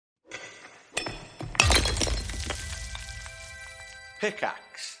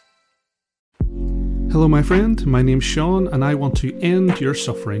Pickaxe. Hello my friend, my name's Sean and I want to end your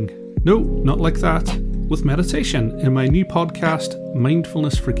suffering. No, not like that. With meditation in my new podcast,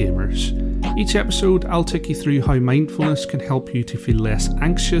 Mindfulness for Gamers. Each episode I'll take you through how mindfulness can help you to feel less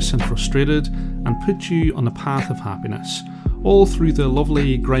anxious and frustrated and put you on the path of happiness, all through the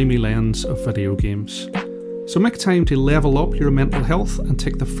lovely grimy lens of video games. So make time to level up your mental health and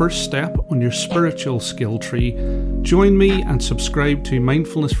take the first step on your spiritual skill tree. Join me and subscribe to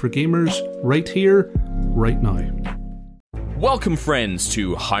Mindfulness for Gamers right here, right now. Welcome, friends,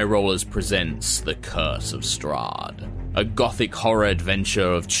 to High Rollers Presents The Curse of Strahd, a gothic horror adventure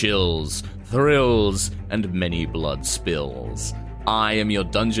of chills, thrills, and many blood spills. I am your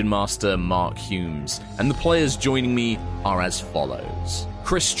Dungeon Master, Mark Humes, and the players joining me are as follows.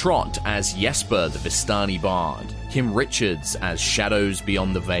 Chris Trott as Jesper the Vistani Bard, Kim Richards as Shadows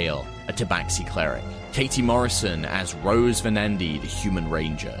Beyond the Veil, a Tabaxi Cleric, Katie Morrison as Rose Venandi, the Human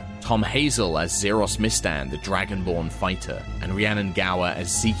Ranger, Tom Hazel as Zeros Mistan, the Dragonborn Fighter, and Rhiannon Gower as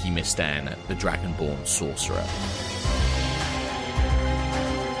Ziki Mistan, the Dragonborn Sorcerer.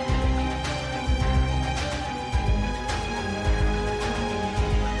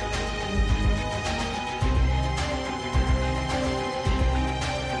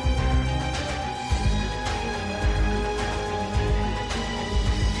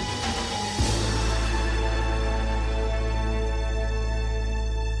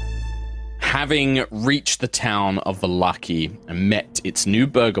 Having reached the town of Vallaki and met its new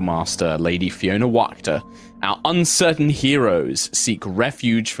burgomaster, Lady Fiona Wachter, our uncertain heroes seek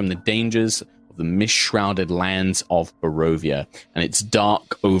refuge from the dangers of the mist-shrouded lands of Barovia and its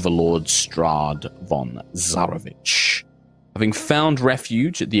dark overlord Strahd von Zarovich. Having found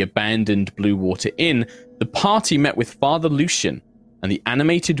refuge at the abandoned Blue Water Inn, the party met with Father Lucian and the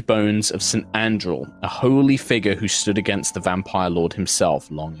animated bones of St. Andrel, a holy figure who stood against the vampire lord himself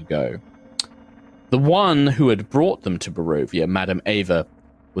long ago. The one who had brought them to Barovia, Madame Ava,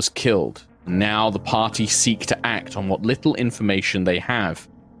 was killed. Now the party seek to act on what little information they have.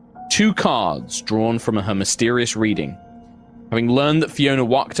 2 cards drawn from her mysterious reading. Having learned that Fiona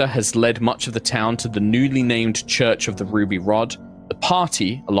Wachter has led much of the town to the newly named Church of the Ruby Rod, the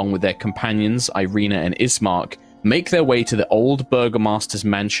party, along with their companions Irina and Ismark, make their way to the old burgomaster's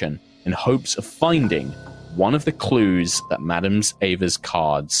mansion in hopes of finding one of the clues that Madame Ava's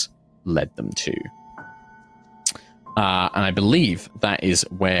cards led them to. And I believe that is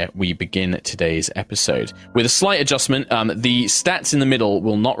where we begin today's episode. With a slight adjustment, the stats in the middle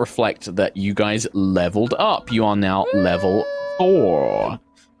will not reflect that you guys leveled up. You are now level 4.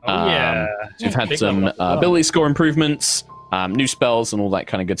 So you've had some ability score improvements, new spells, and all that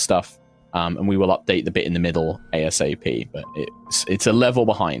kind of good stuff. And we will update the bit in the middle ASAP. But it's a level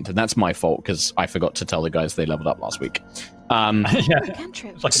behind, and that's my fault because I forgot to tell the guys they leveled up last week.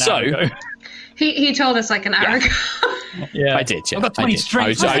 It's like an hour ago. He told us like an hour ago. Yeah, I did. Yeah, I was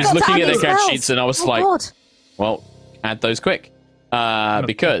looking at the character sheets and I was well, add those quick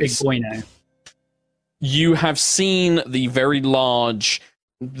because big boy now. You have seen the very large.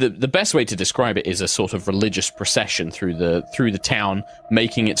 The best way to describe it is a sort of religious procession through the town,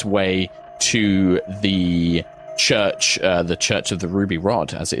 making its way to the church of the Ruby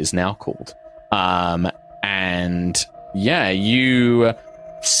Rod, as it is now called. You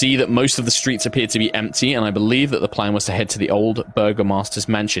see that most of the streets appear to be empty, and I believe that the plan was to head to the old burgomaster's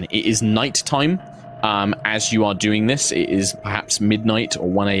mansion. It is nighttime as you are doing this. It is perhaps midnight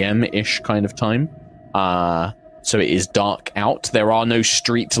or 1 a.m.-ish kind of time. So it is dark out. There are no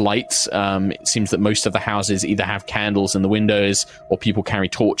street lights. It seems that most of the houses either have candles in the windows or people carry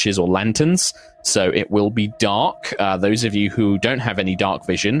torches or lanterns. So it will be dark. Those of you who don't have any dark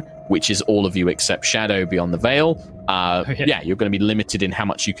vision, which is all of you except Shadow Beyond the Veil, you're going to be limited in how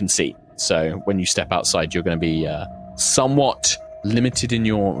much you can see. So when you step outside, you're going to be somewhat limited in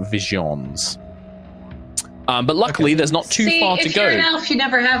your visions. But luckily, there's not too far to go. If you're an elf, you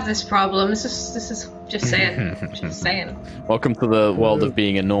never have this problem. This is just saying. Just saying. Welcome to the world of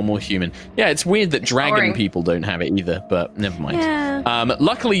being a normal human. Yeah, it's weird that dragon people don't have it either, but never mind. Yeah.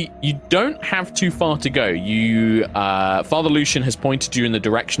 Luckily, you don't have too far to go. Father Lucian has pointed you in the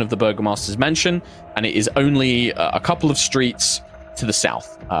direction of the Burgomaster's mansion, and it is only a couple of streets to the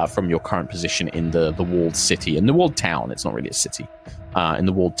south from your current position in the walled city, in the walled town. It's not really a city. In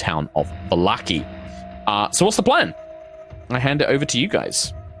the walled town of Vallaki. So what's the plan? I hand it over to you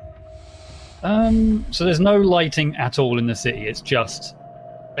guys. So there's no lighting at all in the city. It's just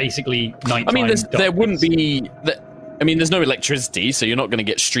basically nighttime. I mean, there wouldn't be... there's no electricity, so you're not going to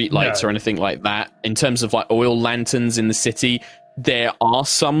get street lights or anything like that. In terms of like oil lanterns in the city, there are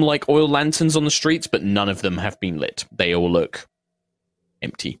some like oil lanterns on the streets, but none of them have been lit. They all look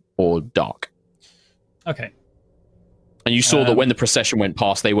empty or dark. Okay. And you saw that when the procession went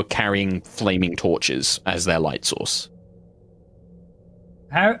past, they were carrying flaming torches as their light source.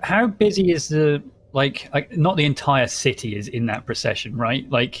 How busy is the like not the entire city is in that procession, right?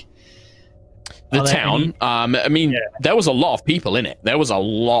 Like the town. I mean, there was a lot of people in it. There was a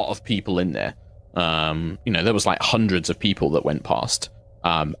lot of people in there. There was like hundreds of people that went past.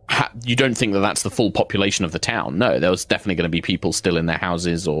 You don't think that that's the full population of the town? No, there was definitely going to be people still in their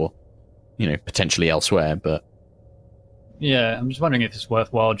houses or, potentially elsewhere. But yeah, I'm just wondering if it's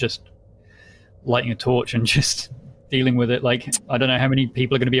worthwhile just lighting a torch and just dealing with it. Like, I don't know how many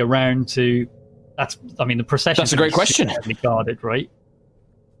people are going to be around to. The procession. That's a great question. Guarded, right?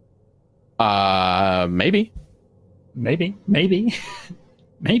 Maybe. Maybe.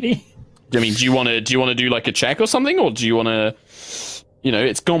 I mean, do you want to do like a check or something, or do you want to,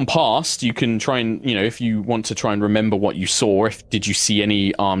 it's gone past. You can try and, if you want to try and remember what you saw, did you see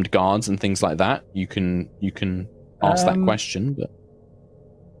any armed guards and things like that? You can ask that question,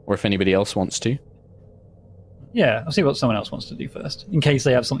 or if anybody else wants to. Yeah, I'll see what someone else wants to do first, in case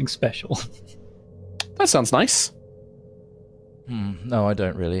they have something special. That sounds nice. No, I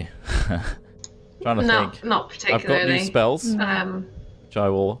don't really. Trying to think. Not particularly. I've got new spells, which I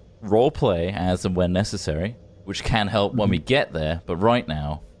will roleplay as and when necessary, which can help when we get there, but right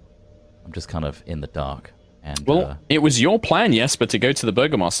now, I'm just kind of in the dark. And it was your plan, Jesper, to go to the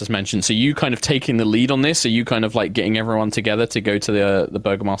Burgomaster's mansion, so you kind of taking the lead on this? Are you kind of like getting everyone together to go to the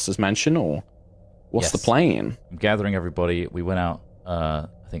Burgomaster's mansion, or what's the plan? I'm gathering everybody. We went out, I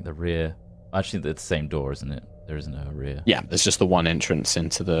think the rear... Actually, it's the same door, isn't it? There isn't a rear. Yeah, there's just the one entrance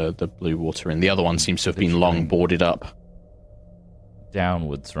into the Blue Water Inn. The other one seems to have been long boarded up.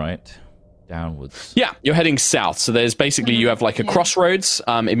 Downwards, right? Downwards. Yeah, you're heading south. So there's basically, you have like a crossroads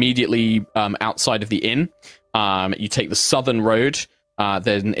immediately outside of the inn. You take the southern road,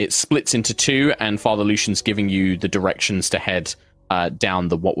 then it splits into two, and Father Lucian's giving you the directions to head down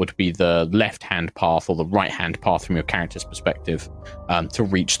what would be the left-hand path or the right-hand path from your character's perspective to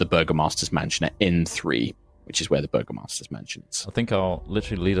reach the Burgomaster's mansion at Inn 3, which is where the Burgomaster's mansion is. I think I'll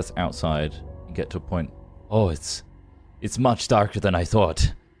literally lead us outside and get to a point. Oh, it's much darker than I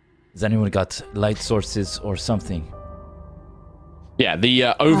thought. Has anyone got light sources or something? Yeah, the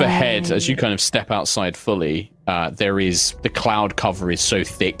overhead, as you kind of step outside fully, the cloud cover is so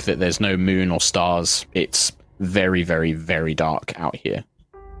thick that there's no moon or stars. It's very, very, very dark out here.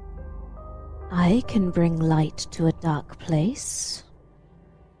 I can bring light to a dark place.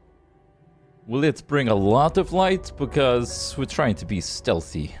 Will it bring a lot of light? Because we're trying to be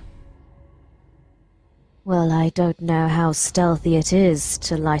stealthy. Well, I don't know how stealthy it is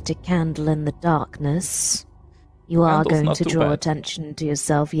to light a candle in the darkness. You are going to draw attention to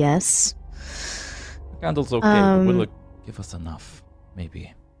yourself, yes? The candle's okay, but will it give us enough?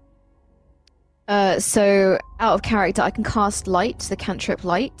 Maybe. So, out of character, I can cast Light, the cantrip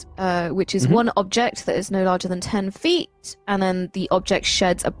Light, which is one object that is no larger than 10 feet, and then the object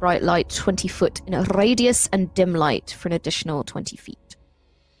sheds a bright light 20 foot in a radius and dim light for an additional 20 feet.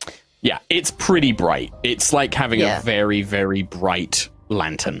 Yeah, it's pretty bright. It's like having a very, very bright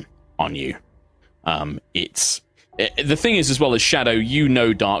lantern on you. The thing is, as well as Shadow,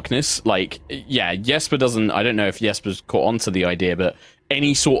 darkness. Like, Jesper doesn't... I don't know if Jesper's caught on to the idea, but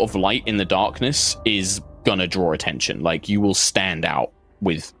any sort of light in the darkness is gonna draw attention. Like, you will stand out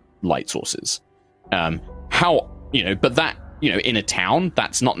with light sources. But that, in a town,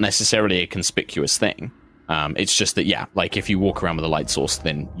 that's not necessarily a conspicuous thing. It's just that, like, if you walk around with a light source,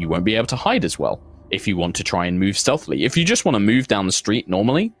 then you won't be able to hide as well if you want to try and move stealthily. If you just want to move down the street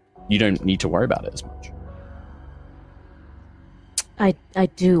normally, you don't need to worry about it as much. I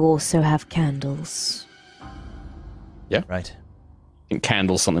do also have candles. Yeah. Right. I think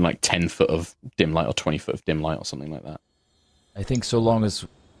candles something like 10 foot of dim light or 20 foot of dim light or something like that. I think so long as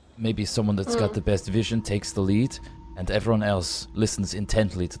maybe someone that's got the best vision takes the lead and everyone else listens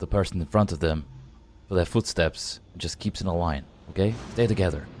intently to the person in front of them for their footsteps and just keeps in a line, okay? Stay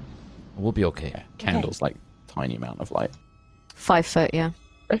together. We'll be okay. Yeah, candles, like, tiny amount of light. 5 foot, yeah.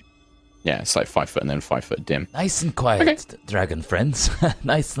 Yeah, it's like 5 foot and then 5 foot dim. Nice and quiet, dragon friends.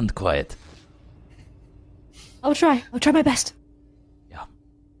 Nice and quiet. I'll try my best. Yeah.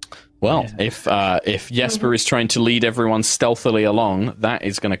 Well, if Jesper is trying to lead everyone stealthily along, that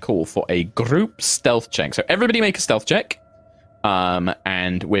is going to call for a group stealth check. So everybody make a stealth check.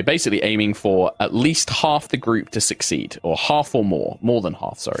 And we're basically aiming for at least half the group to succeed, or half or more than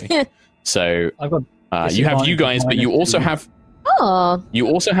half. Sorry. So I've got you have you guys, but you also have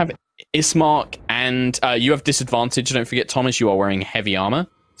Ismark, and you have disadvantage. Don't forget, Thomas, you are wearing heavy armor,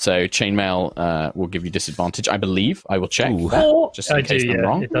 So chainmail will give you disadvantage, I believe. I will check Ooh. that, just in I case do, I'm yeah.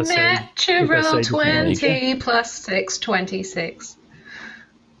 wrong. It does say. Natural disadvantage. 20 plus 6, 26.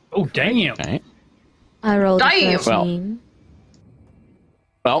 Oh, damn. Okay. I rolled a Damn. 13.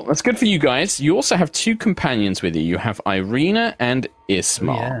 Well, that's good for you guys. You also have two companions with you. You have Irina and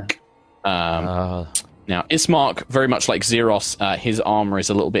Ismark. Now, Ismark, very much like Xeros, his armor is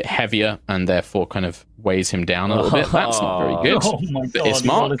a little bit heavier and therefore kind of weighs him down a little bit. That's not very good. Oh my for god,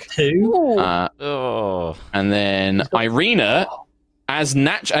 Ismark. a 2. And then Irina, as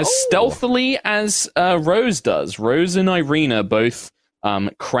stealthily as Rose does. Rose and Irina both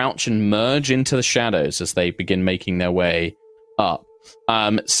crouch and merge into the shadows as they begin making their way up.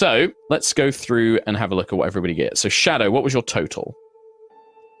 So let's go through and have a look at what everybody gets. So Shadow, what was your total?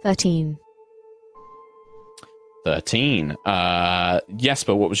 13. 13.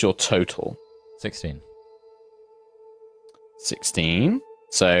 Jesper, what was your total? 16. 16.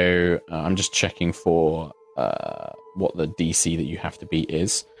 So I'm just checking for what the DC that you have to beat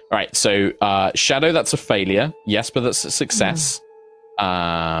is. All right, so Shadow, that's a failure. Jesper, that's a success.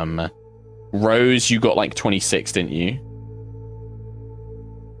 Rose, you got like 26, didn't you?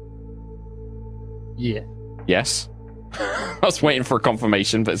 Yeah. Yes. I was waiting for a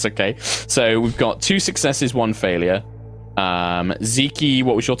confirmation, but it's okay. So we've got 2 successes, 1 failure. Ziki,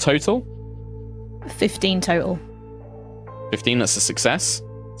 what was your total? 15 total. 15, that's a success.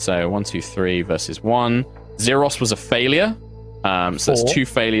 So 1, 2, 3 versus 1. Xeros was a failure. So that's 2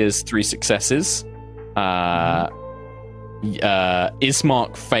 failures, 3 successes.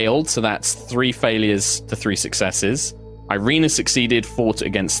 Ismark failed, so that's 3 failures to 3 successes. Irina succeeded, 4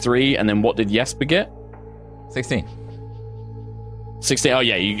 against 3. And then what did Jesper get? 16. 16. Oh,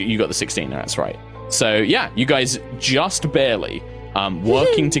 yeah, you got the 16. That's right. So, yeah, you guys just barely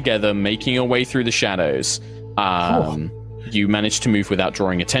working together, making your way through the shadows. You managed to move without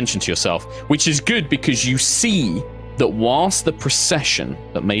drawing attention to yourself, which is good because you see that whilst the procession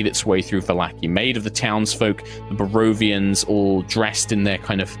that made its way through Vallaki, made of the townsfolk, the Barovians, all dressed in their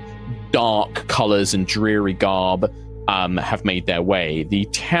kind of dark colors and dreary garb, have made their way, the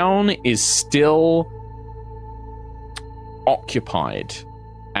town is still occupied,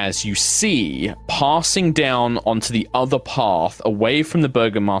 as you see, passing down onto the other path away from the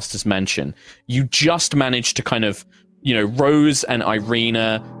Burgomaster's mansion. You just managed to kind of, Rose and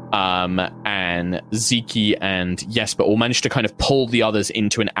Irina and Ziki and Jesper all managed to kind of pull the others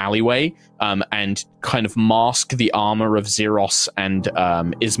into an alleyway and kind of mask the armor of Xeros and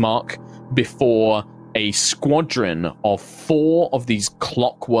Ismark before a squadron of 4 of these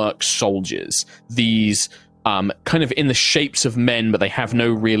clockwork soldiers. These kind of in the shapes of men, but they have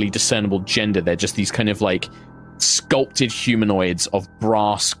no really discernible gender. They're just these kind of like sculpted humanoids of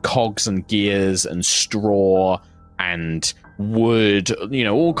brass cogs and gears and straw and wood,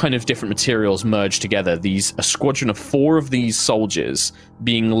 all kind of different materials merged together. A squadron of 4 of these soldiers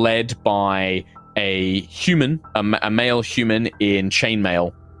being led by a human, a male human in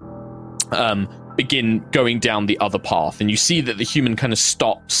chainmail, begin going down the other path. And you see that the human kind of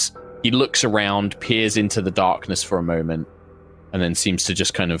stops. He looks around, peers into the darkness for a moment, and then seems to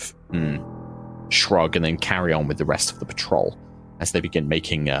just kind of shrug and then carry on with the rest of the patrol as they begin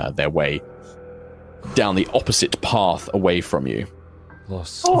making their way down the opposite path away from you.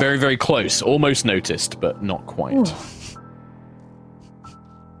 Close. Very, very close. Almost noticed, but not quite.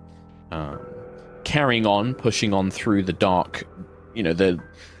 Carrying on, pushing on through the dark,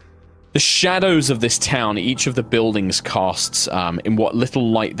 the shadows of this town, each of the buildings casts, in what little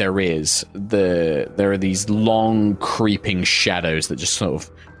light there is, there are these long, creeping shadows that just sort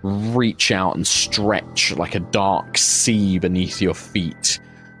of reach out and stretch like a dark sea beneath your feet.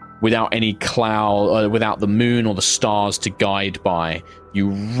 Without any cloud, without the moon or the stars to guide by, you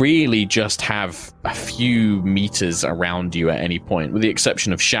really just have a few meters around you at any point, with the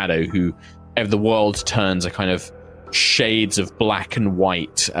exception of Shadow, who, as the world turns a kind of shades of black and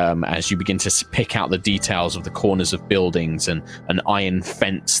white as you begin to pick out the details of the corners of buildings and an iron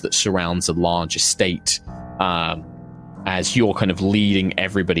fence that surrounds a large estate, as you're kind of leading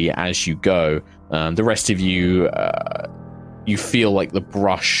everybody as you go. The rest of you, you feel like the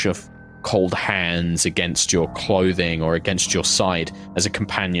brush of cold hands against your clothing or against your side as a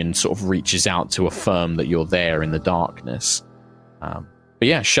companion sort of reaches out to affirm that you're there in the darkness. But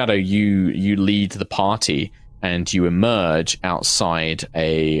yeah, Shadow, you lead the party and you emerge outside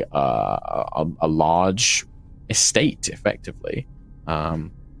a large estate, effectively.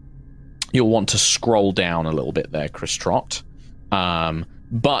 You'll want to scroll down a little bit there, Chris Trott.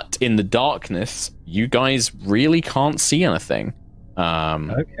 But in the darkness, you guys really can't see anything.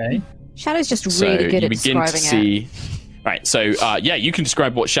 Okay. Shadow's just really good at describing it. Right, so, you can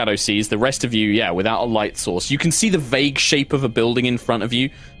describe what Shadow sees. The rest of you, without a light source. You can see the vague shape of a building in front of you,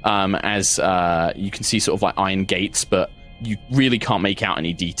 as you can see sort of like iron gates, but you really can't make out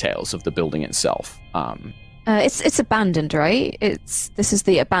any details of the building itself. It's abandoned, right? This is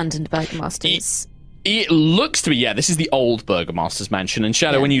the abandoned Burgomaster's. It looks to be, this is the old Burgomaster's mansion. And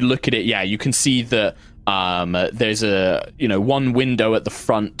Shadow, when you look at it, you can see that there's one window at the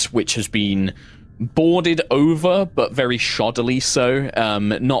front which has been boarded over, but very shoddily so.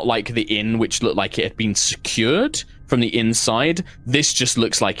 Not like the inn, which looked like it had been secured from the inside. This just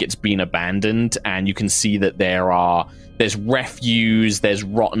looks like it's been abandoned, and you can see that there's refuse, there's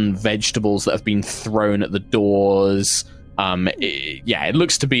rotten vegetables that have been thrown at the doors. It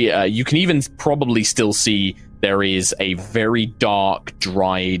looks to be, you can even probably still see there is a very dark,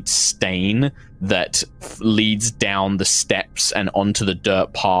 dried stain that leads down the steps and onto the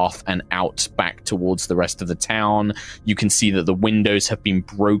dirt path and out back towards the rest of the town. You can see that the windows have been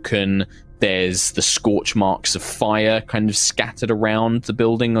broken. There's the scorch marks of fire kind of scattered around the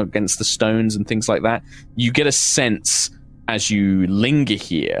building against the stones and things like that. You get a sense, as you linger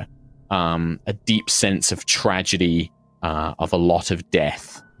here, a deep sense of tragedy, of a lot of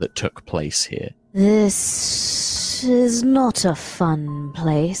death that took place here. This is not a fun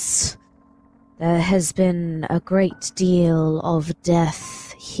place. There has been a great deal of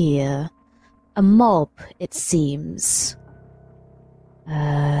death here. A mob, it seems,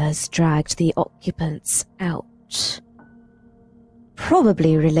 has dragged the occupants out.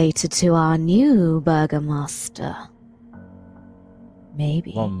 Probably related to our new Burgomaster.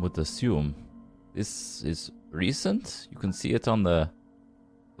 Maybe. One would assume. This is recent? You can see it on the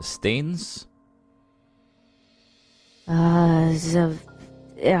stains?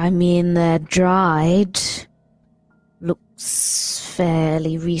 They're dried. Looks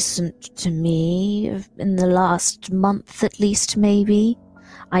fairly recent to me. In the last month at least, maybe.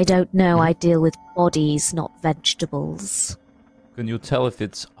 I don't know. I deal with bodies, not vegetables. Can you tell if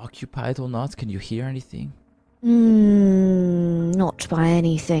it's occupied or not? Can you hear anything? Not by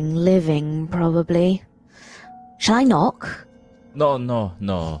anything living, probably. Shall I knock? No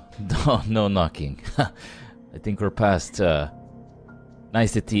knocking. I think we're past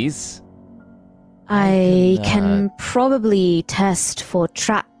niceties. I can probably test for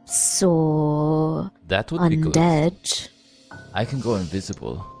traps or that would be undead. Good. I can go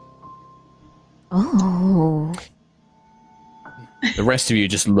invisible. Oh. The rest of you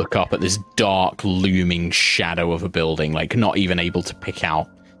just look up at this dark, looming shadow of a building, like not even able to pick out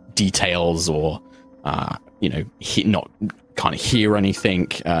details or, can't hear anything.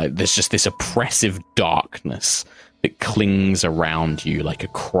 There's just this oppressive darkness that clings around you like a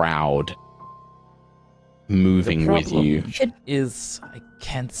crowd moving with you. I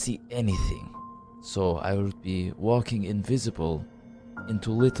can't see anything, so I will be walking invisible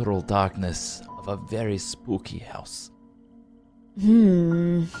into literal darkness of a very spooky house.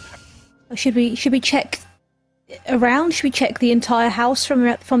 Should we check around? Should we check the entire house from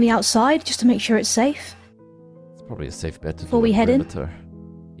the outside just to make sure it's safe? It's probably a safe bet to before we head in.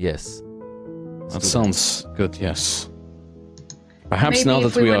 Yes. That sounds good. Yes. Perhaps maybe now that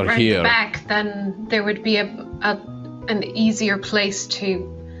if we we went are round here, the back, then there would be an easier place to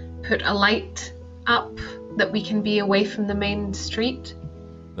put a light up that we can be away from the main street.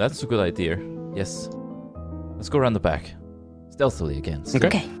 That's a good idea. Yes. Let's go around the back. Stealthily again.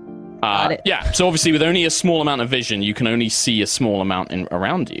 Okay. Got it. Yeah, so obviously with only a small amount of vision, you can only see a small amount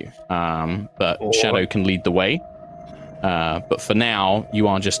around you. But Shadow can lead the way. But for now, you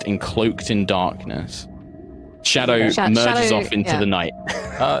are just encloaked in darkness. Shadow merges off into the night.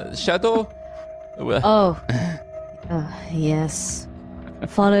 Shadow? Yes.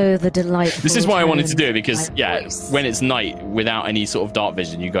 Follow the delightful. This is why I wanted to do it, because, when it's night, without any sort of dark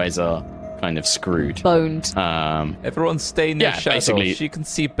vision, you guys are kind of screwed. Boned. Everyone stay near Shadow. Basically. She can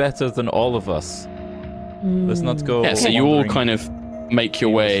see better than all of us. Let's not go. Yeah, so you all kind of make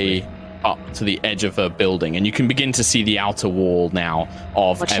your way up to the edge of a building, and you can begin to see the outer wall now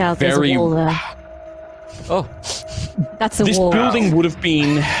of Watch a out, very... there's a wall there. Oh. That's a wall. This building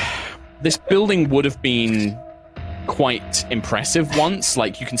would have been quite impressive once.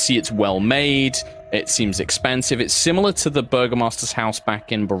 Like, you can see it's well made. It seems expansive. It's similar to the Burgomaster's house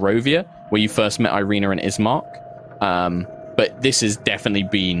back in Barovia, where you first met Irina and Ismark. But this has definitely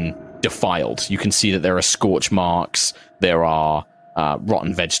been defiled. You can see that there are scorch marks. There are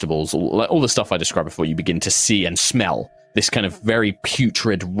rotten vegetables. All the stuff I described before. You begin to see and smell this kind of very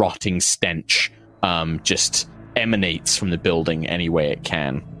putrid, rotting stench just emanates from the building any way it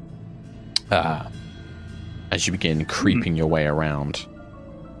can. As you begin creeping your way around.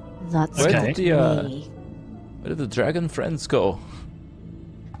 That's Where did Where did the dragon friends go?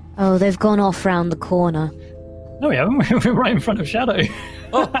 Oh, they've gone off round the corner. No, we haven't. We're right in front of Shadow.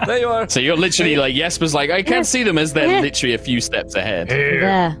 Oh, there you are. So you're literally like, Jesper's like, I can't see them as they're literally a few steps ahead.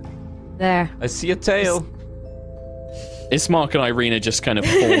 There. I see a tail. Ismark and Irina just kind of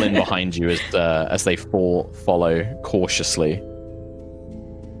fall in behind you as they follow cautiously.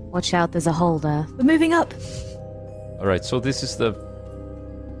 Watch out, there's a hole there. We're moving up. All right, so this is the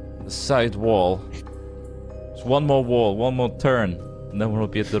side wall. There's one more wall, one more turn, and then we'll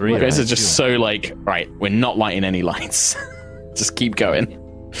be at the rear. You guys I are just assume. so like, right, we're not lighting any lights. Just keep going.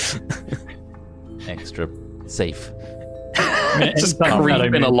 Extra safe. Just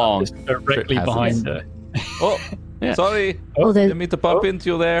creeping along. Just directly Hazards. behind her. Oh, Yeah. sorry. Oh, Didn't mean to bump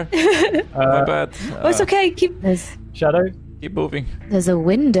into you there. My bad. Oh, it's okay. Shadow. Keep moving. There's a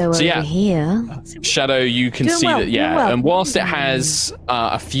window So, yeah. over here. Shadow, you can Doing see well, that, doing yeah. well. And whilst it has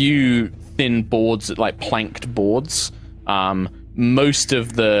a few thin boards, like planked boards, most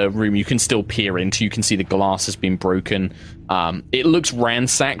of the room you can still peer into. You can see the glass has been broken. It looks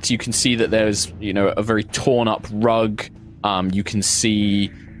ransacked. You can see that there's, a very torn up rug. You can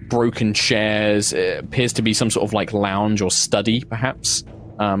see broken chairs. It appears to be some sort of like lounge or study, perhaps,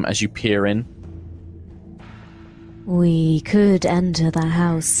 as you peer in. We could enter the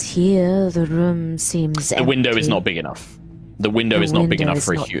house here. The room seems The window is empty. not big enough. The window The is not big window enough is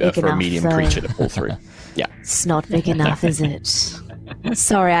for not a big for a enough, medium though. creature to fall through. Yeah. It's not big enough, is it?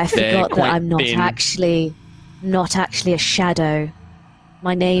 Sorry, I They're forgot that quite I'm not thin. not actually a shadow.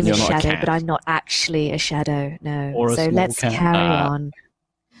 My name You're is not a Shadow, cat. but I'm not actually a shadow. No. Or a So small let's cat. carry on.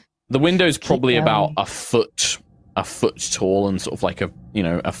 The window's probably going. about a foot tall and sort of like a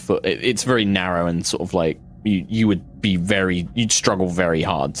foot. It's very narrow and sort of like you would you'd struggle very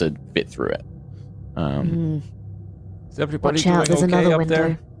hard to fit through it. Is everybody Watch out, doing there's okay another up window.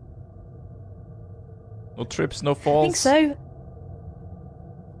 there? No trips, no I falls. think so.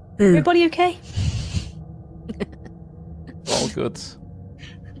 Everybody okay? All good.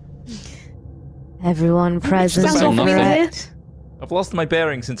 Everyone present Sounds and nothing. correct? I've lost my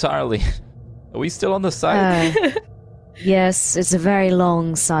bearings entirely. Are we still on the side? Yes, it's a very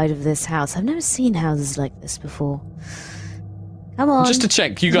long side of this house. I've never seen houses like this before. Come on. Just to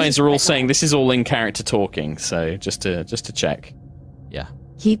check, you guys are all saying this is all in character talking. So just to check. Yeah.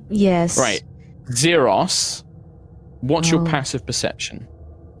 Yes. Right, Xeros, what's your Oh. passive perception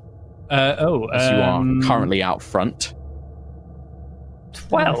As as you are currently out front?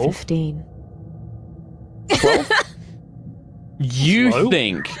 12. 15. You Slow?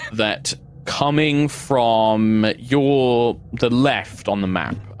 think that coming from the left on the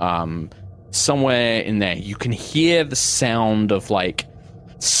map, somewhere in there, you can hear the sound of like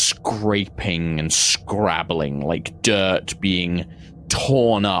scraping and scrabbling, like dirt being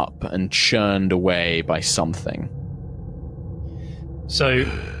torn up and churned away by something. So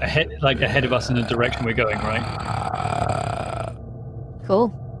ahead of us in the direction we're going, right?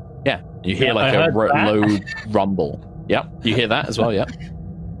 Cool. Yeah, you hear Yeah, like I a heard that. low rumble. Yep, you hear that as well. Yep.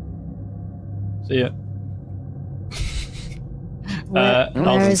 So yeah. Where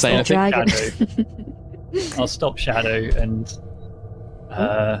doesn't is say the anything. dragon? I'll stop Shadow and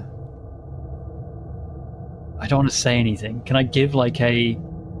I don't want to say anything. Can I give like a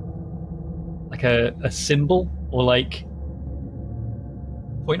symbol or like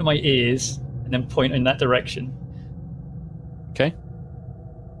point at my ears and then point in that direction? Okay.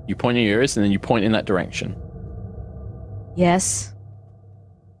 You point in your ears and then you point in that direction. Yes.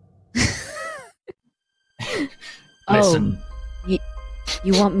 Listen. Oh,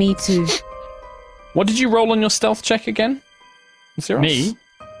 you want me to? What did you roll on your stealth check again? Xeros? Me?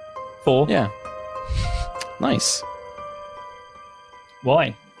 4. Yeah. Nice.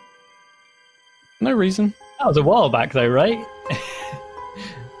 Why? No reason. That was a while back though, right?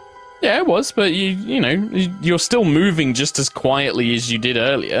 Yeah, it was, but you're still moving just as quietly as you did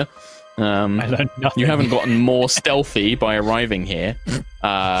earlier. I learned nothing. You haven't gotten more stealthy by arriving here.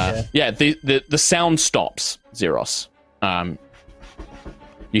 The sound stops, Xeros.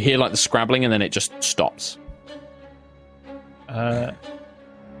 You hear like the scrabbling and then it just stops. Can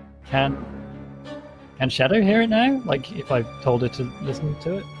Shadow hear it now? Like if I told her to listen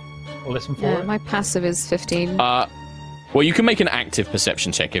to it or listen for Yeah, it? my passive is 15. Well, you can make an active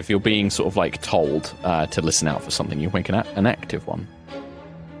perception check if you're being sort of like told to listen out for something. You make an active one.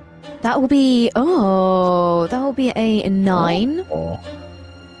 That will be a 9.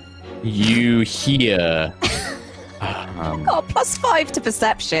 You hear. Got a +5 to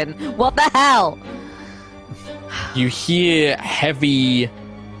perception. What the hell? You hear heavy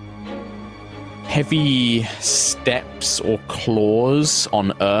steps or claws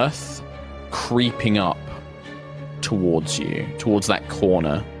on earth creeping up towards you, towards that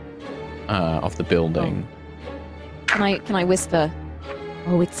corner of the building. Can I whisper?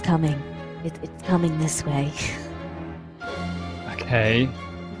 Oh, it's coming. It's coming this way. Okay.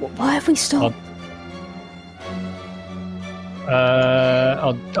 Why have we stopped?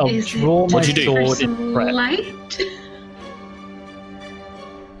 I'll Is draw it my What'd you do? for sword in some prep. light?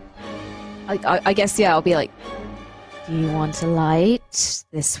 I guess, yeah, I'll be like, Do you want a light?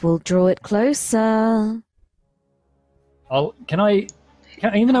 This will draw it closer. Can I,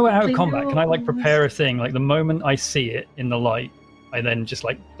 even though we're out of Probably combat, can I like rules. prepare a thing? Like the moment I see it in the light, I then just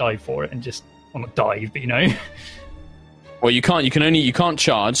like dive for it and just, well, not dive, but you know. Well, you can't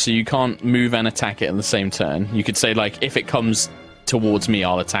charge, so you can't move and attack it in the same turn. You could say, like, if it comes towards me,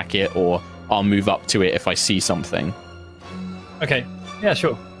 I'll attack it, or I'll move up to it if I see something. Okay. Yeah,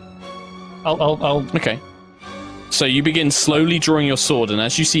 sure. I'll. Okay. So you begin slowly drawing your sword, and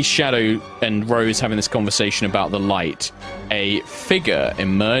as you see Shadow and Rose having this conversation about the light, a figure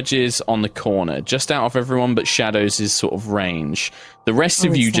emerges on the corner, just out of everyone but Shadow's sort of range. The rest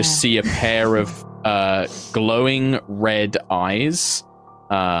of it's you just there. see a pair of glowing red eyes,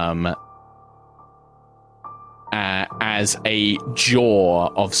 as a jaw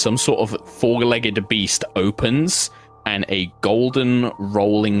of some sort of four-legged beast opens, and a golden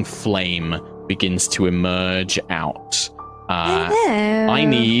rolling flame begins to emerge out. Hello. I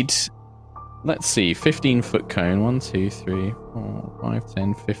need, let's see, 15-foot cone. 1, 2, 3, 4, 5,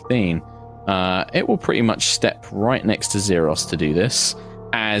 10, 15. It will pretty much step right next to Zeros to do this,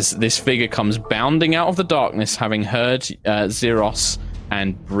 as this figure comes bounding out of the darkness, having heard Zeros,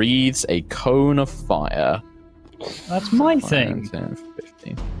 and breathes a cone of fire. That's my 5, thing. 10,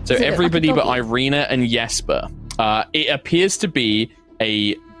 15. So Is it everybody like a but doggy? Irina and Jesper. It appears to be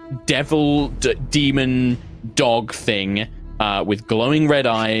a devil demon dog thing with glowing red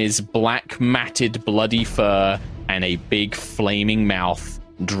eyes, black matted bloody fur, and a big flaming mouth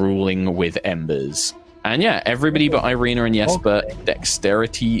drooling with embers. And yeah, everybody but Irina and Jesper,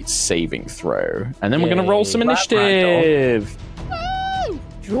 dexterity saving throw. And then we're going to roll some Yay. initiative.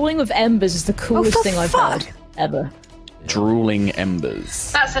 Drooling with embers is the coolest for thing I've fuck. heard ever. Drooling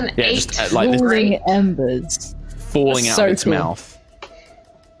embers. That's an Yeah, 8. just, like this- Drooling Right. embers. Falling That's out of so its cool. mouth.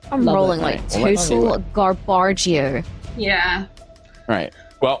 I'm Love it. rolling like Right, well, let's see total garbargio. Yeah. Right.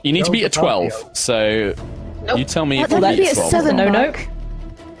 Well, you need to beat a 12, so Nope. you tell me if That you would beat be a a 12. 7 No, no. mark.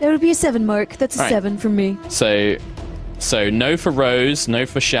 That would be a 7 mark. That's a Right. 7 from me. So no for Rose, no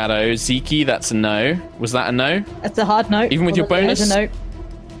for Shadow. Zeke, that's a no. Was that a no? That's a hard note. Even with your Although it has bonus? a note.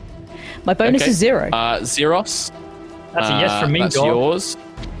 My bonus Okay. is 0. Zeros. That's a yes from me, That's dog. yours.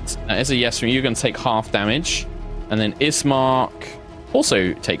 That is a yes from you. You're going to take half damage. And then Ismark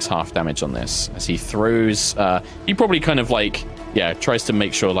also takes half damage on this as he throws. He probably kind of like, tries to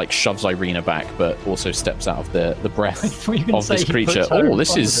make sure, like, shoves Irina back, but also steps out of the I breath thought you were gonna of say this he creature. puts her in Oh, this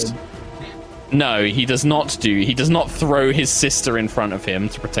front is. of him. No, he does not do. He does not throw his sister in front of him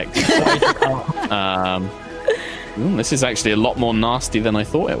to protect himself. This is actually a lot more nasty than I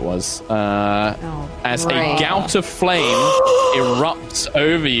thought it was. As great. a gout of flame erupts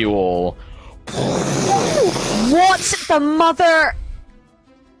over you all. What the mother?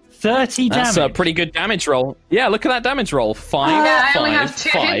 30 That's damage. a pretty good damage roll. Yeah, look at that damage roll. 5, Yeah, I only 5, have 2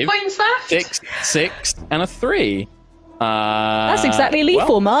 5, hit points left. 6, 6, and a 3. That's exactly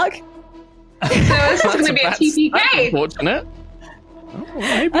lethal, Mark. So this is going to be a That's TPK. unfortunate. Oh,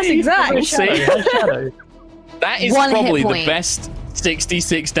 maybe. That's exact. We'll see. Shadow. That is One hit probably the point. best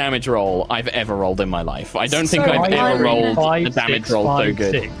 66 damage roll I've ever rolled in my life. I don't think So I've ever Irina. rolled Five, a damage six, roll so five,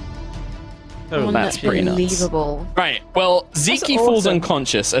 good. 6. Oh, that's pretty nuts. Unbelievable. Right, well, Zeke falls awesome.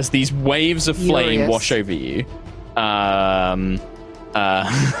 unconscious as these waves of flame Furious. wash over you. You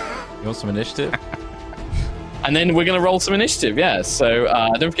want some initiative? And then we're going to roll some initiative, yeah. So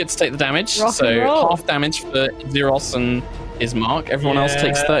don't forget to take the damage. Rock and So roll. half damage for Zeros and Ismark. Everyone else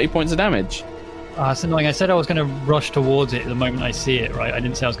takes Yeah. 30 points of damage. It's annoying. I said I was going to rush towards it the moment I see it, right? I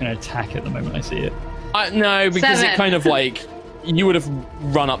didn't say I was going to attack it the moment I see it. No, because it 7. kind of like... You would have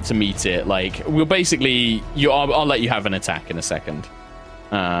run up to meet it. Like, we'll basically... I'll let you have an attack in a second.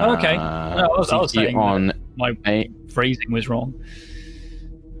 Okay. No, I was Zeke saying on My phrasing was wrong.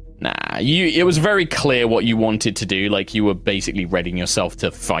 Nah, it was very clear what you wanted to do. Like, you were basically readying yourself to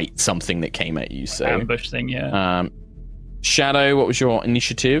fight something that came at you. So, Ambush thing, yeah. Shadow, what was your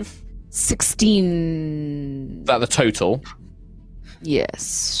initiative? 16. Is that the total?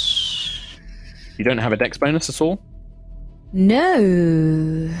 Yes. You don't have a dex bonus at all?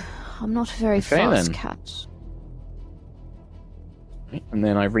 No. I'm not a very Okay, fast then. cat. And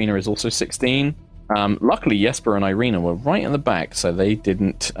then Irina is also 16. Luckily, Jesper and Irina were right in the back, so they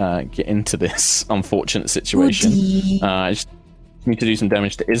didn't get into this unfortunate situation. Just need to do some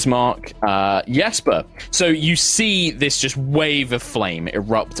damage to Ismark. Jesper, so you see this just wave of flame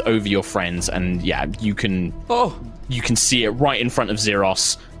erupt over your friends, and yeah, you can see it right in front of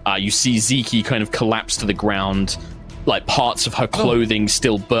Zeros. You see Ziki kind of collapse to the ground, like parts of her clothing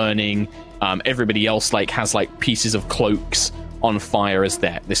still burning. Everybody else like has like pieces of cloaks on fire as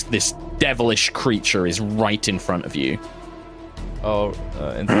this devilish creature is right in front of you.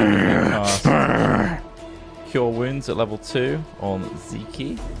 Instead of cast Cure Wounds at level 2 on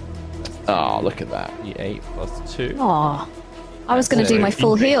Ziki. Oh, look at that. E8 plus 2. Aw. I was going to do my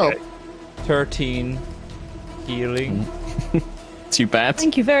full heal. 13 healing. Too bad.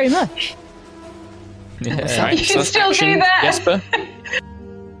 Thank you very much. Yeah. Right, You so can that's still action. do that. Jesper,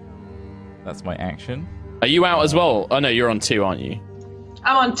 That's my action. are you out as well? Oh no, you're on 2, aren't you?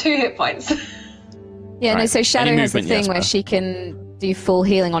 I'm on 2 hit points. Yeah, no, Right. so Shadow Any has the movement, thing where Jesper? she can do full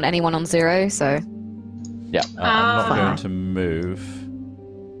healing on anyone on 0, so... Yeah. I'm not Ah. going to move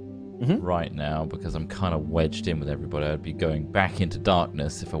right now because I'm kind of wedged in with everybody. I'd be going back into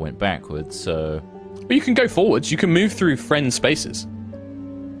darkness if I went backwards, so... But you can go forwards. You can move through friend spaces.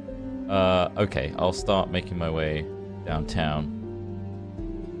 Okay, I'll start making my way downtown.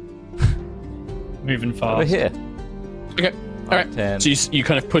 Moving fast. Over here. Okay. All right. 10. So you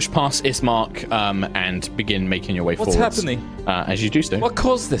kind of push past Ismark and begin making your way What's forwards. happening? As you do so. What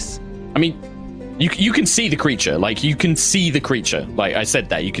caused this? I mean, you can see the creature. Like, you can see the creature. Like, I said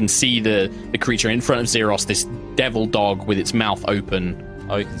that. You can see the creature in front of Zeros, this devil dog with its mouth open,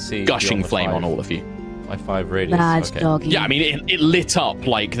 Oh, you can see gushing beyond the flame 5 on all of you. My 5 radius. Bad okay. doggy. Yeah, I mean, it lit up,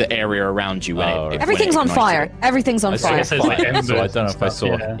 like, the area around you. When Oh, right. Everything's on fire. Everything's on I saw fire. There's, like, fire, embers so I don't know and if I stuff,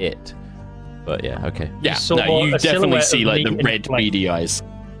 saw yeah. it. But yeah, okay. Yeah, saw no, you a definitely silhouette see, of like, me the in red, flame. beady eyes.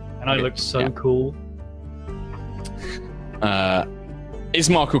 And I looked so Yeah. cool.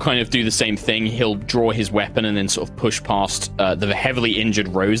 Ismark will kind of do the same thing. He'll draw his weapon and then sort of push past the heavily injured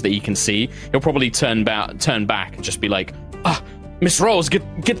Rose that you can see. He'll probably turn back and just be like, Miss Rose,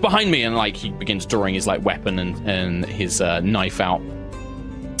 get behind me, and like he begins drawing his like weapon and his knife out.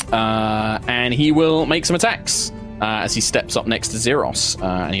 And he will make some attacks as he steps up next to Zeros,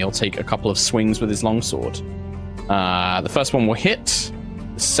 and he'll take a couple of swings with his longsword. The first one will hit.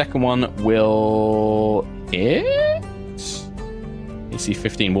 The second one will hit. AC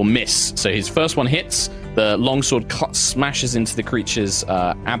 15 will miss. So his first one hits. The longsword smashes into the creature's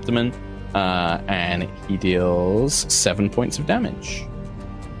abdomen, and he deals 7 points of damage.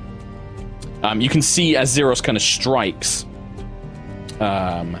 You can see as Zeros kind of strikes.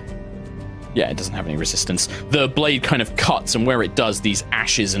 Yeah, it doesn't have any resistance. The blade kind of cuts, and where it does, these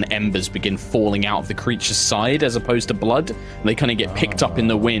ashes and embers begin falling out of the creature's side as opposed to blood. And they kind of get picked up in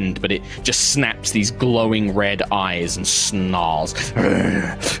the wind, but it just snaps these glowing red eyes and snarls.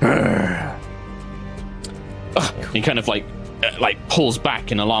 He kind of like pulls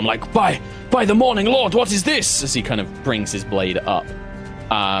back in alarm, like, by the morning lord, what is this? As he kind of brings his blade up.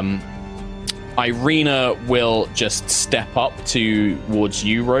 Irina will just step up towards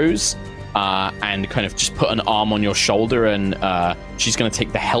you, Rose, and kind of just put an arm on your shoulder, and she's going to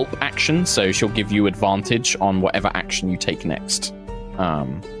take the help action, so she'll give you advantage on whatever action you take next.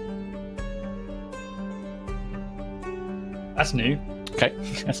 That's new. Okay.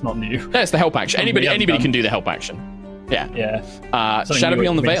 That's not new. That's the help action. Something we Anybody haven't can done. do the help action. Yeah. Yeah. Something Shadow new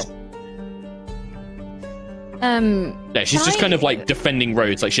Beyond the at Veil. least. Yeah, she's just kind of like defending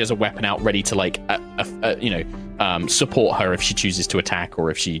Rhodes. Like she has a weapon out ready to like, support her if she chooses to attack or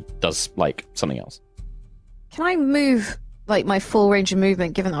if she does like something else. Can I move like my full range of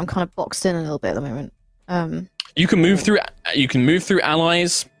movement, given that I'm kind of boxed in a little bit at the moment? You can move through. You can move through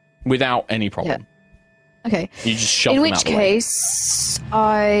allies without any problem. Okay. You just shove In them which out the way. case,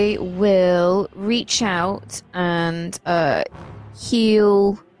 I will reach out and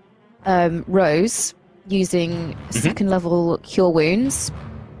heal Rose using second level Cure Wounds.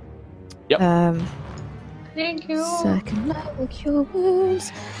 Yep. Thank you. Second level Cure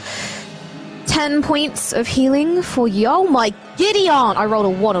Wounds. 10 points of healing for you. Oh my Gideon! I rolled a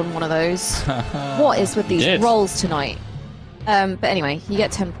 1 on one of those. What is with these did. rolls tonight? But anyway, you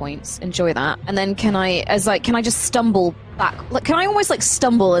get 10 points. Enjoy that. And then can I just stumble back? Like, can I almost like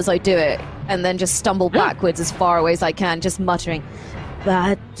stumble as I do it, and then just stumble backwards as far away as I can, just muttering,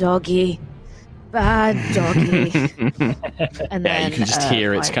 "Bad doggy, bad doggy." And Yeah, then you can just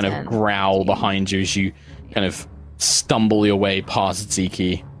hear its 5, kind 10, of growl behind you as you kind of stumble your way past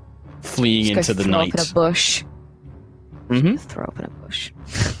Ziki, fleeing just go into the throw night. up in a bush. Mm-hmm. Throw up in a bush.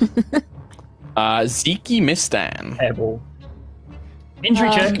 Ziki Mistan. Hairball. Injury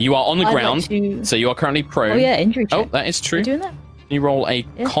check. You are on the I'd ground, like to- so you are currently prone. Oh yeah, injury check. Oh, that is Are true. you Can doing that? you roll a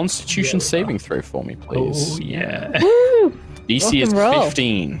Yeah. Constitution saving throw for me, please? Oh, yeah. Woo! DC is Rock and roll.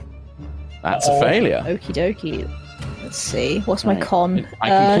 15. That's a failure. Okie dokie. Let's see. What's my Right. con?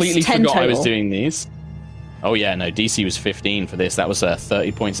 I completely 10 forgot I was total. doing these. Oh yeah, no, DC was 15 for this. That was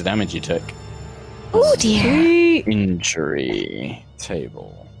 30 points of damage you took. Oh dear. Sweet. Injury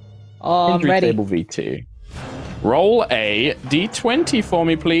table. Oh, I'm Injury ready. table V2. Roll a D20 for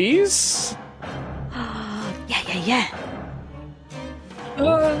me, please. Yeah.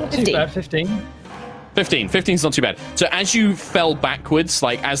 Not too 15. bad, 15. 15. 15's not too bad. So as you fell backwards,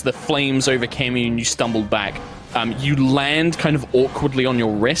 like as the flames overcame you and you stumbled back, you land kind of awkwardly on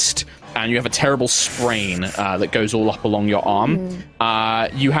your wrist, and you have a terrible sprain that goes all up along your arm.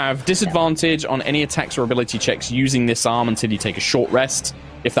 You have disadvantage on any attacks or ability checks using this arm until you take a short rest.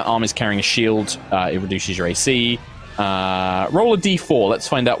 If that arm is carrying a shield, it reduces your AC. Roll a d4. Let's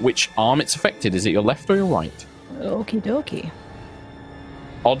find out which arm it's affected. Is it your left or your right? Okie dokie.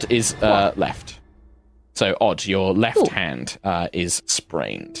 Odd is left. So, Odd, your left hand is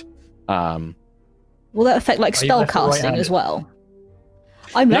sprained. Will that affect like Are you spell left or casting right-handed? as well?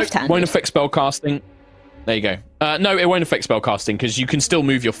 I'm No, left-handed. won't affect spell casting. There you go. No, it won't affect spell casting because you can still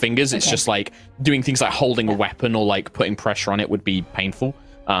move your fingers. It's Okay. just like doing things like holding a weapon or like putting pressure on it would be painful.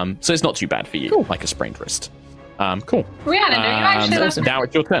 So it's not too bad for you, Cool. like a sprained wrist. Cool. Rhiannon, are you actually left? Now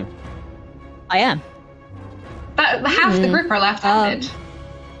it's your turn. I am. Half the group are left-handed.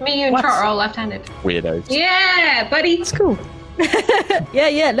 Me, you, and What? Trot are all left-handed. Weirdos. Yeah, buddy. It's cool.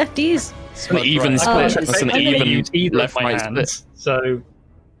 yeah, lefties. It's an even Right. split. That's an I'm gonna even use either left of my right hands, split. So,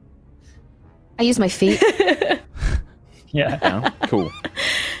 I use my feet. yeah. Yeah, cool.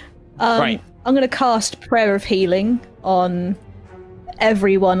 Right. I'm going to cast Prayer of Healing on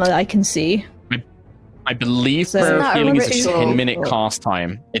everyone that I can see. I believe So- Prayer Isn't of that a Healing is a ritual? 10-minute cast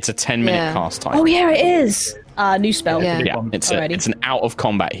time. It's a 10-minute Yeah. cast time. Oh yeah, it is. New spell. Yeah. Yeah, it's an out of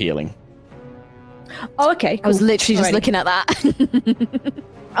combat healing. Oh, okay. I was cool. literally just Alrighty. looking at that.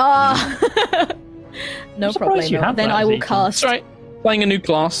 No I'm surprised you problem. have Then that, I will Zeke. cast. That's right. Playing a new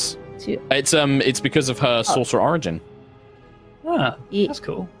class. Two. It's because of her sorcerer origin. Ah, Yeah. that's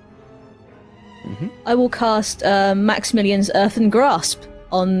cool. I will cast Maximilian's Earthen Grasp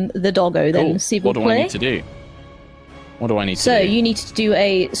on the doggo. Then Cool. see if What we'll do I play. need to do? What do I need So to do? you need to do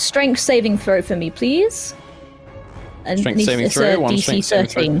a Strength saving throw for me, please. And Strength saving it's throw. a One DC strength saving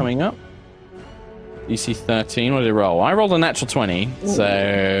throw 13. coming up. DC 13. What did I roll? I rolled a natural 20.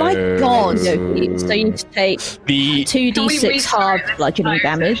 So My God! So you need to take the 2d6 restart hard this bludgeoning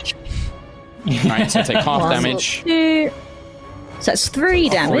entire damage. right. So take half One, damage. 2. So that's 3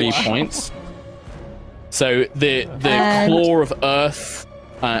 damage. 3 points. So the And- claw of earth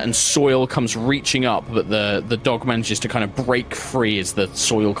and soil comes reaching up, but the dog manages to kind of break free as the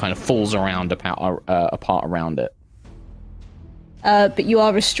soil kind of falls around apart around it. But you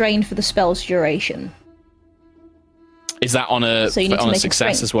are restrained for the spell's duration. Is that on a So you need to on a make a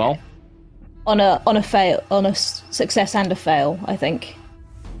success strength as well? On a fail, on a success and a fail, I think.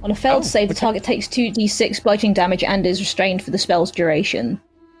 On a failed Oh, save, the okay. target takes 2d6 bludgeoning damage and is restrained for the spell's duration.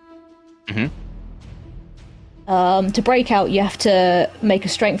 To break out, you have to make a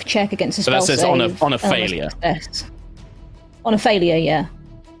strength check against a So spell that says save. on a and failure. success. On a failure, yeah.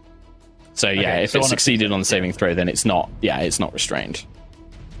 So yeah, Okay, if so it on a succeeded on the success, saving throw, then it's not. Yeah, it's not restrained.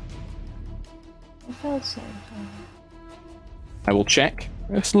 A failed save. I will check.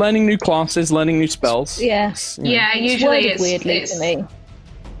 It's learning new classes, learning new spells. Yes. Yeah, It's usually worded it's weirdly it's, to me.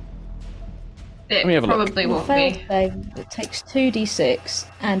 It me have a look. probably On a won't failed be. save, it takes 2d6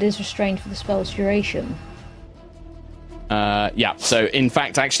 and is restrained for the spell's duration. Yeah. So in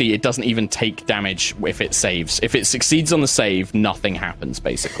fact, actually, it doesn't even take damage if it saves. If it succeeds on the save, nothing happens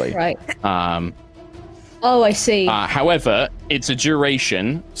basically. Right. Oh, I see. However, it's a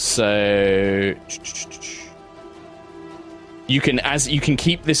duration, so you can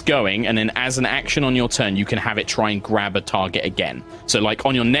keep this going, and then as an action on your turn, you can have it try and grab a target again. So, like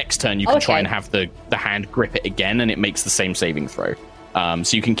on your next turn, you can try Okay. and have the hand grip it again, and it makes the same saving throw.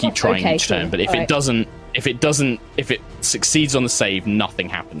 So you can keep trying Okay, each turn. cool. But if Alright. if it succeeds on the save, nothing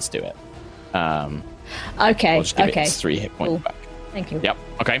happens to it. Okay. I'll just give Okay. it its 3 hit points Cool. back. Thank you. Yep.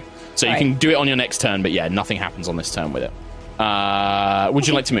 Okay. So Alright. you can do it on your next turn, but yeah, nothing happens on this turn with it. Would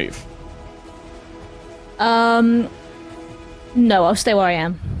you like to move? No, I'll stay where I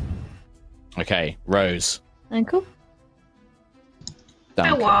am. Okay, Rose. Uncle?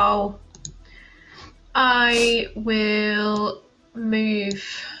 Duncan. Wow. I will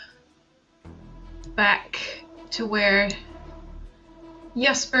move back to where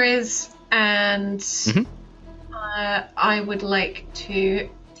Jesper is, and I would like to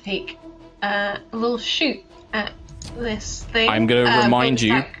take a little shoot at this thing. I'm going to remind you,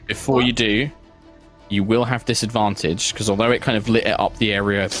 stack. before you do, you will have disadvantage, because although it kind of lit it up the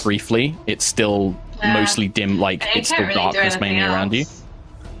area briefly, it's still mostly dim, like And it's I still can't really do darkness anything mainly around you. else.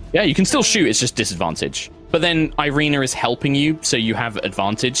 Yeah, you can still shoot, it's just disadvantage. But then Irina is helping you, so you have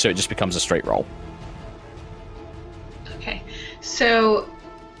advantage, so it just becomes a straight roll. Okay, so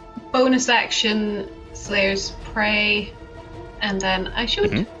bonus action, Slayer's Prey, and then I shoot.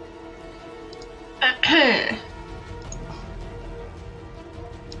 Mhm.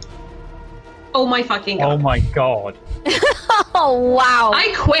 Oh my fucking god. Oh my god. Oh wow!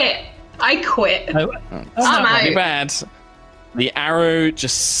 I quit. Oh, I'm Not out. bad. The arrow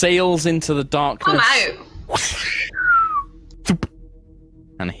just sails into the darkness. I'm out.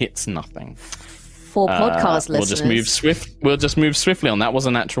 And hits nothing. For podcast We'll listeners, just move swift. We'll just move swiftly on. That was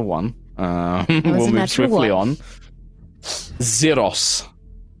a natural one. We'll a move natural swiftly one. on. Zeros.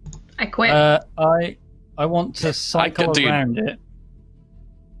 I quit. I want to cycle dude. around it.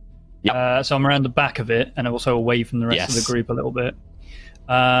 Yep. So I'm around the back of it, and also away from the rest of Yes. the group a little bit.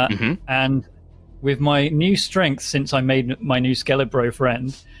 Mhm. And with my new strength, since I made my new Skelebro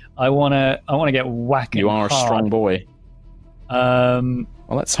friend, I wanna get whacking. You are a hard. strong boy. Well,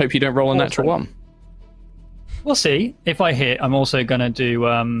 Well, let's hope you don't roll a natural one. we'll see. If I hit, I'm also gonna do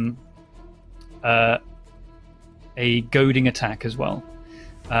a goading attack as well.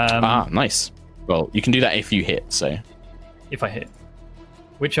 Nice. Well, you can do that if you hit. So If I hit,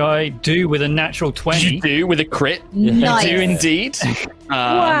 which I do with a natural 20. you do with a crit. Nice. You do indeed.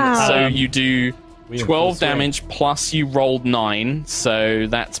 Wow. So you do We have 12 full swing. damage plus you rolled 9, so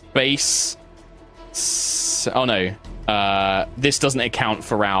that's base. Oh no, this doesn't account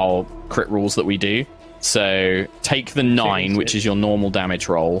for our crit rules that we do. So take the 9, which is your normal damage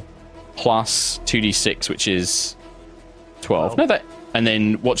roll, plus 2d6, which is 12. No, that, and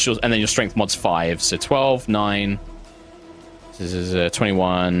then your strength mod's 5. So 12, 9. This is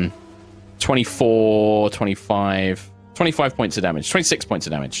 21, 24, 25, 25 points of damage, 26 points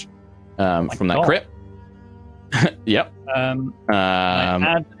of damage from that God. crit. Yep. I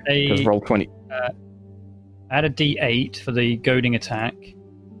add Because a roll 20. add a d8 for the goading attack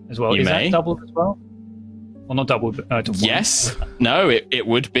as well. You Is may. that doubled as well? Well, not doubled, but to one. Yes. No, it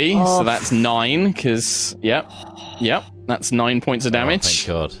would be. Oh. So that's 9, because, yep, that's 9 points of Oh, damage. thank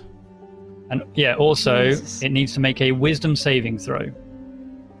God. And yeah, also Jesus. it needs to make a wisdom saving throw.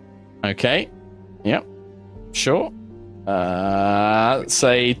 Okay. Yep. Sure.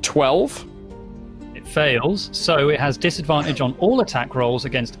 Say 12. It fails, so it has disadvantage on all attack rolls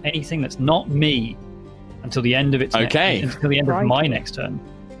against anything that's not me until the end of its Okay. until the end of Right. my next turn.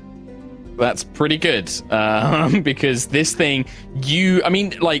 That's pretty good, because this thing,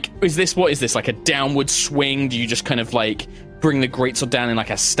 is this like a downward swing? Do you just kind of like bring the greatsword down in like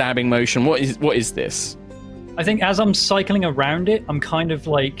a stabbing motion? What is this? I think as I'm cycling around it, I'm kind of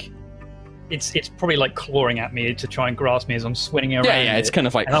like it's probably like clawing at me to try and grasp me as I'm swinging around. Yeah, it's it. kind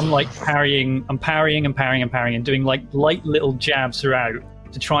of like, And I'm like parrying and doing like light little jabs throughout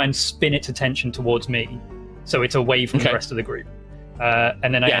to try and spin its attention towards me, so it's away from Okay. the rest of the group.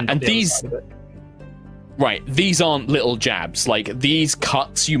 And then I Yeah, end up and the other these- side of it. right, these aren't little jabs. Like, these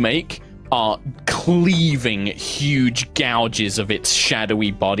cuts you make are cleaving huge gouges of its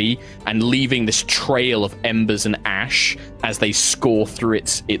shadowy body and leaving this trail of embers and ash as they score through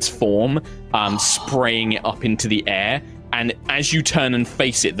its form, spraying it up into the air. And as you turn and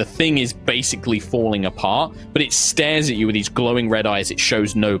face it, the thing is basically falling apart, but it stares at you with these glowing red eyes. It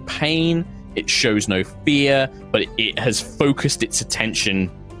shows no pain, it shows no fear, but it has focused its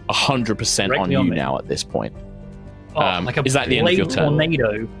attention 100% on Directly you on me. now at this point. Oh, like a is that the end of your blade turn?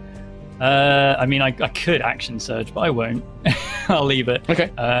 tornado. I mean, I could action surge, but I won't. I'll leave it. Okay.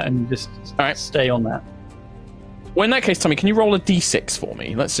 And just All right. stay on that. Well, in that case, Tommy, can you roll a d6 for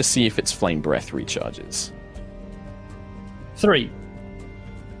me? Let's just see if its flame breath recharges. 3.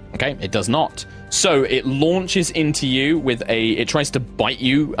 Okay, it does not. So it launches into you with it tries to bite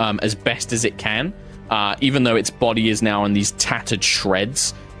you as best as it can. Even though its body is now in these tattered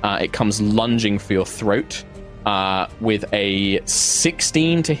shreds, it comes lunging for your throat with a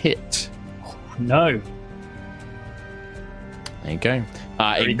 16 to hit. No. There you go.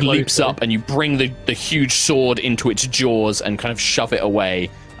 Very It close, leaps though. up and you bring the huge sword into its jaws and kind of shove it away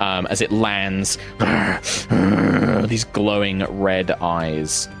as it lands. These glowing red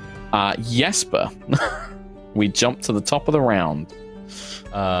eyes. Jesper, we jump to the top of the round.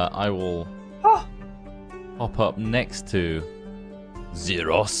 I will hop up next to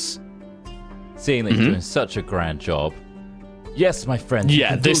Zeros, seeing that you're doing such a grand job. Yes, my friend, you Yeah,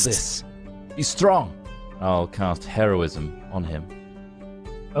 can this- do this. Be strong. I'll cast Heroism on him.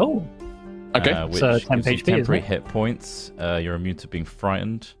 Oh. Okay. Which So 10 gives you HP, isn't temporary it? hit points. You're immune to being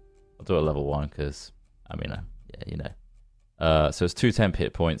frightened. I'll do it level 1 because, I mean, yeah, you know. So it's 2 temp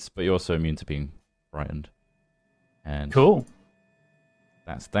hit points, but you're also immune to being frightened. And Cool.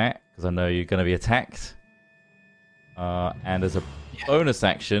 that's that, because I know you're going to be attacked. And as a bonus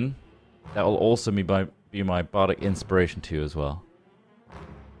action, that will also be my bardic inspiration to you as well.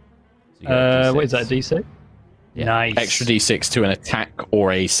 So you get a What is D6. that, D6? Yeah. Nice. Extra d6 to an attack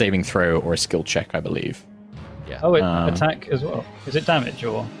or a saving throw or a skill check, I believe. Yeah. Oh, Um, attack as well. Is it damage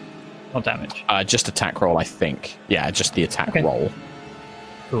or not damage? Just attack roll, I think. Yeah, just the attack Okay. roll.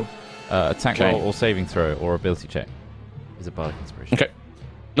 Cool. Attack Okay. roll or saving throw or ability check is a bardic inspiration. Okay,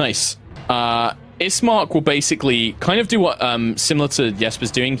 nice. Ismark will basically kind of do what similar to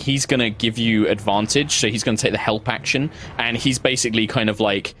Jesper's doing. He's going to give you advantage, so he's going to take the help action, and he's basically kind of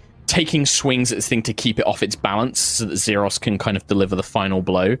like taking swings at this thing to keep it off its balance so that Zeros can kind of deliver the final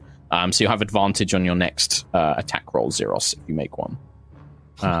blow. So you'll have advantage on your next attack roll, Zeros, if you make one.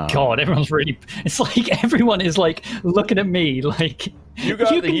 God, everyone's really... It's like everyone is like looking at me like... You got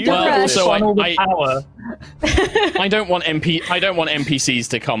can the- do well, this also, on all the I- power. I don't want NPCs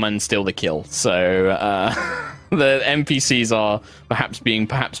to come and steal the kill. So the NPCs are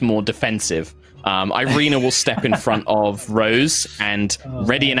perhaps more defensive. Irina will step in front of Rose and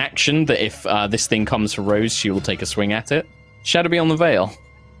ready in action that if this thing comes for Rose, she will take a swing at it. Shadow beyond the veil.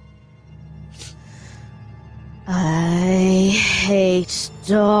 I hate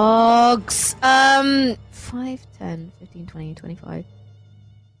dogs. 5, 10, 15, 20, 25.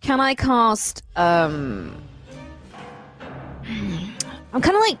 Can I cast, I'm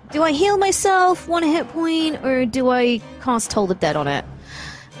kind of like, do I heal myself 1 hit point, or do I cast Toll the Dead on it?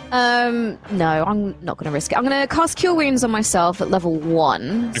 No, I'm not going to risk it. I'm going to cast Cure Wounds on myself at level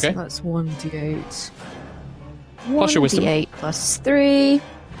 1. Okay. So that's 1d8. Plus your wisdom. 1d8 plus 3.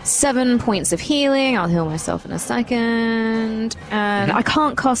 7 points of healing. I'll heal myself in a second. And I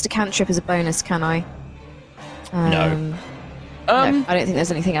can't cast a cantrip as a bonus, can I? No. No, I don't think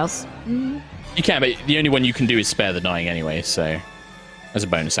there's anything else. You can, but the only one you can do is spare the dying anyway, so as a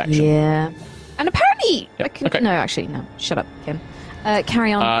bonus action. Yeah. And apparently, Yep, I can. okay. No, actually, no. Shut up, Kim.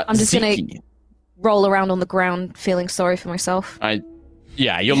 Carry on. I'm just going to Ziki. roll around on the ground, feeling sorry for myself,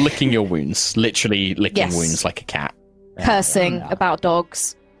 Yeah, you're licking your wounds. Literally licking Yes. wounds like a cat. cursing about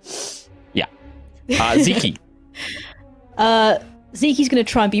dogs. Yeah. Ziki. Zeki's going to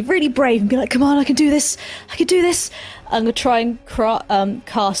try and be really brave and be like, come on, I can do this. I can do this. I'm going to try and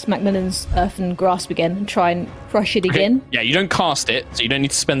cast Macmillan's Earthen Grasp again and try and crush it Okay. again. Yeah, you don't cast it, so you don't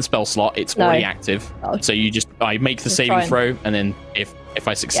need to spend the spell slot. It's No. already active. Oh. So I make the Just saving try and- throw, and then if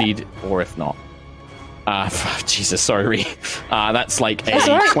I succeed or if not. Jesus, sorry. That's like That's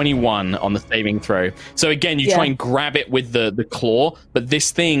a all right. 21 on the saving throw. So again, you try and grab it with the claw, but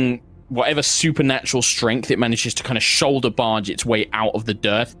this thing, whatever supernatural strength, it manages to kind of shoulder barge its way out of the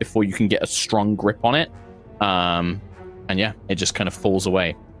dirt before you can get a strong grip on it. And yeah, it just kind of falls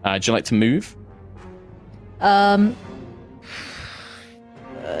away. Would you like to move?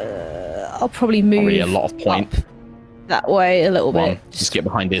 I'll probably move Already a lot of point. up that way a little One, bit. just get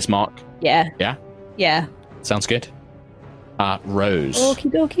behind Ismark. Yeah. Yeah? Yeah. Sounds good. Rose.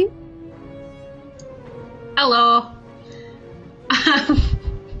 Okie dokie. Hello.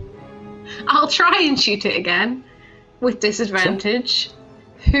 I'll try and shoot it again with disadvantage.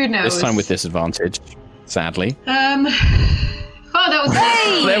 Who knows? This time with disadvantage, sadly. Oh, that was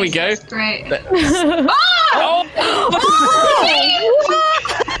great. There we go. That's great.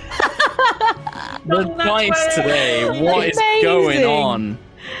 The dice today. What is Amazing. going on?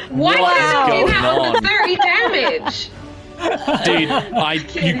 Why What did is it going have on? 30 damage?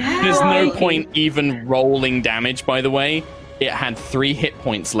 Dude, there's no point even rolling damage, by the way. It had 3 hit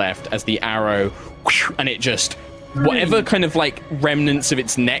points left as the arrow, whoosh, and it just, whatever kind of like remnants of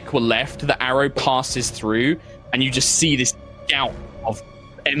its neck were left, the arrow passes through, and you just see this gout of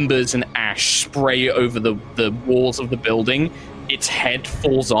embers and ash spray over the walls of the building. Its head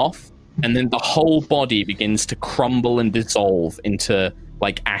falls off, and then the whole body begins to crumble and dissolve into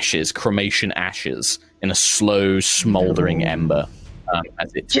like ashes, cremation ashes, in a slow, smoldering ember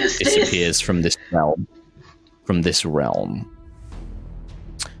as it Justice. disappears from this realm.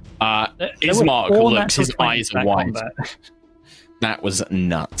 Ismark looks, his eyes are wide. That was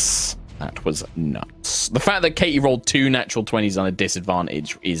nuts. That was nuts. The fact that Katie rolled 2 natural 20s on a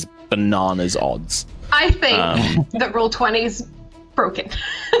disadvantage is bananas odds. I think that roll 20 is broken.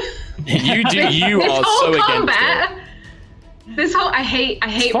 You do. You this are whole so against combat, it. This whole I hate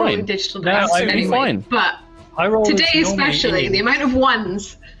fine. rolling digital No, dice it'll be anyway. fine. But I roll today normally especially, the amount of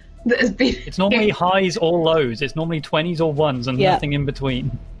ones that has been. It's normally highs or lows. It's normally 20s or 1s and Yeah. nothing in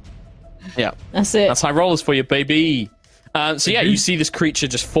between. Yeah. That's it. That's high rollers for you, baby. So yeah, you see this creature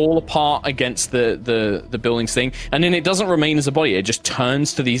just fall apart against the building's thing, and then it doesn't remain as a body. It just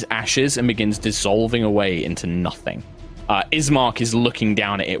turns to these ashes and begins dissolving away into nothing. Ismark is looking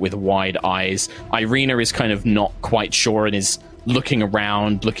down at it with wide eyes. Irina is kind of not quite sure and is looking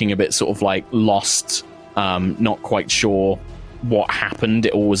around, looking a bit sort of like lost, not quite sure what happened.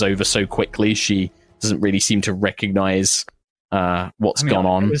 It all was over so quickly. She doesn't really seem to recognize what's gone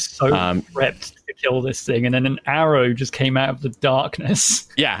on. I was so prepped to kill this thing, and then an arrow just came out of the darkness.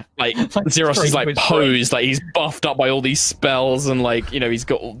 Yeah, like Like, Xeros is straight like to his posed, like he's buffed up by all these spells, and like, you know, he's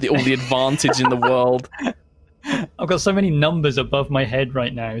got all the advantage in the world. I've got so many numbers above my head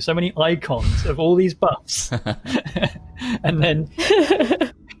right now, so many icons of all these buffs. And then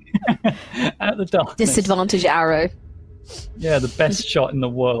out of the darkness. Disadvantage arrow. Yeah, the best shot in the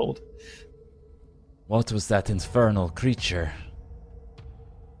world. What was that infernal creature?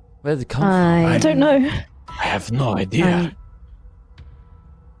 Where did it come I don't know. I have no idea.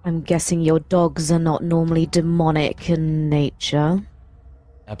 I'm guessing your dogs are not normally demonic in nature. from?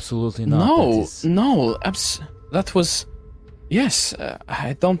 Absolutely not. That was... Yes,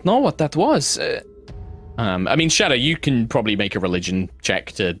 I don't know what that was. I mean, Shadow, you can probably make a religion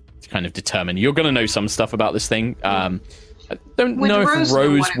check to kind of determine. You're going to know some stuff about this thing. I don't Would know Rose if know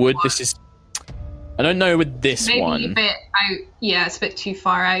Rose what it would. was? This is... I don't know with this Maybe one. a bit out. Yeah, it's a bit too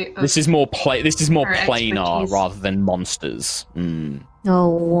far out. Of This is more her planar expertise. rather than monsters. Oh,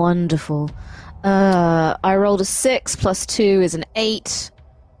 wonderful. I rolled a 6 plus 2 is an 8.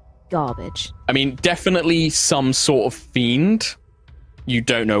 Garbage. I mean, definitely some sort of fiend. You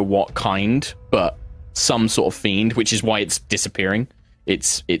don't know what kind, but some sort of fiend, which is why it's disappearing.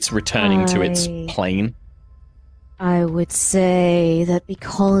 It's returning to its plane. I would say that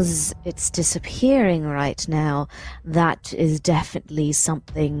because it's disappearing right now, that is definitely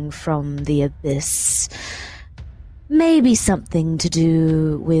something from the abyss. Maybe something to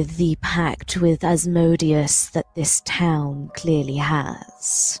do with the pact with Asmodeus that this town clearly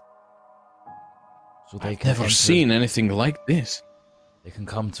has. So they I've can never enter- seen anything like this. They can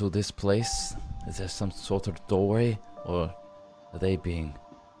come to this place? Is there some sort of doorway? Or are they being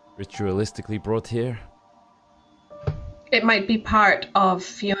ritualistically brought here? It might be part of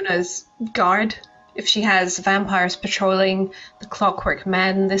Fiona's guard. If she has vampires patrolling the Clockwork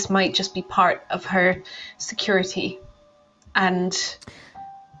Men, this might just be part of her security. And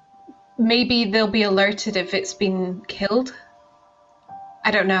maybe they'll be alerted if it's been killed.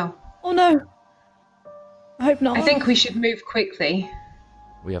 I don't know. Oh no. I hope not. I think we should move quickly.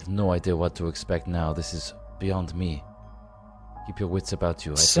 We have no idea what to expect now. This is beyond me. Keep your wits about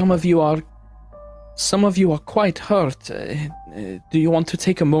you. Some of you are quite hurt. Do you want to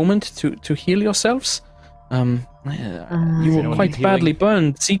take a moment to heal yourselves? You were anyone quite need healing? badly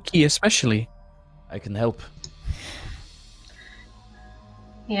burned, Ziki especially. I can help.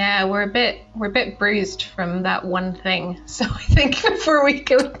 Yeah, we're a bit bruised from that one thing. So I think before we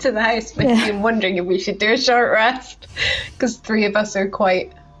go to the house, maybe I'm wondering if we should do a short rest, because 3 of us are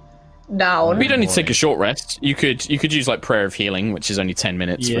quite down. We don't need to take a short rest. You could use like prayer of healing, which is only 10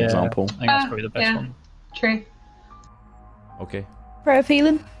 minutes, for example. I think that's probably the best yeah. one. True. Okay. Prayer of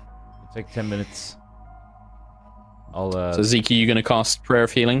healing. Take 10 minutes. I'll So Ziki, you going to cast prayer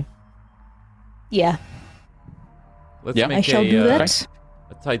of healing? Yeah, let's yeah. make I shall do that.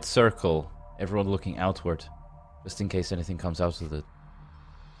 a tight circle, everyone looking outward, just in case anything comes out of the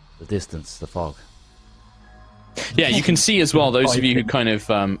distance, the fog. Yeah, you can see as well, those of you who kind of...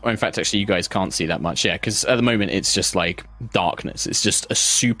 or in fact, actually, you guys can't see that much, yeah, because at the moment it's just like darkness. It's just a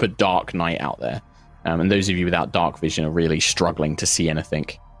super dark night out there. And those of you without dark vision are really struggling to see anything.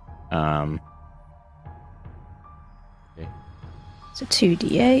 So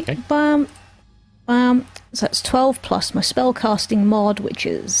 2d8. Okay. Bam. Bam. So that's 12 plus my spellcasting mod, which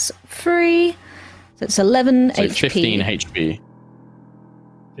is 3. So it's 11 So HP. 15 HP.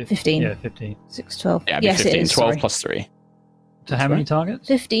 15. Yeah, 15. 6, 12. Yeah, it'd be Yes, 15. it is. 12 sorry. plus 3. So how many targets?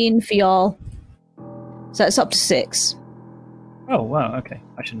 15 for y'all. So it's up to 6. Oh, wow, okay.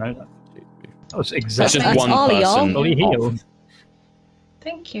 I should know that. That was That's exactly just That's one all y'all. person. fully healed. off.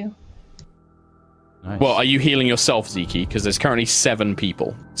 Thank you. Nice. Well, are you healing yourself, Ziki? Because there's currently 7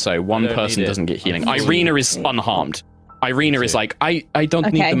 people, so one don't person need it. doesn't get healing. I'm Irina is unharmed. Irina is like, I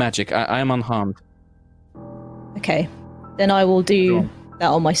don't need Okay. the magic. I am unharmed. Okay. Then I will do that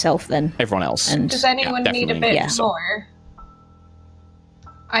on myself then. Everyone else. And Does anyone need a definitely bit Yeah. more?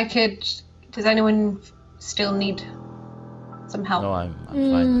 Does anyone still need some help? No, I'm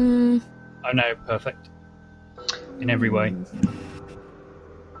fine. I'm now perfect. In every way.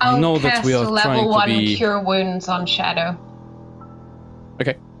 I'll know that cast we are a level trying to 1 be... Cure Wounds on Shadow.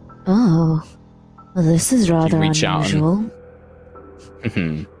 Okay. Oh, well, this is rather reach out unusual.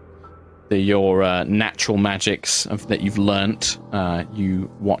 Your natural magics that you've learnt,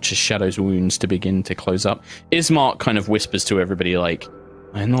 you watch as Shadow's wounds to begin to close up. Ismark kind of whispers to everybody, like,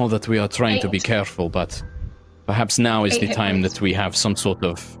 I know that we are trying to be careful, but perhaps now is the time that we have some sort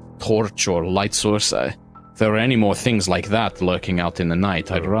of torch or light source. If there are any more things like that lurking out in the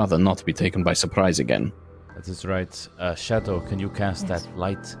night, I'd rather not be taken by surprise again. That is right. Shadow, can you cast that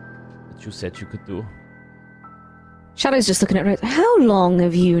light that you said you could do? Shadow's just looking at Rose. How long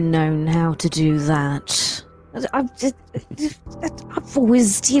have you known how to do that? I'm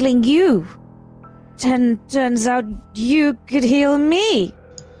always healing you. Turns out you could heal me.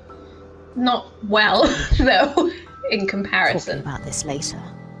 Not well, though, in Talking comparison. about this later.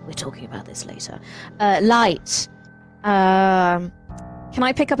 We're talking about this later. Light. Can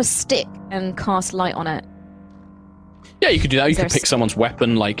I pick up a stick and cast light on it? Yeah, you could do that. You Is there could pick someone's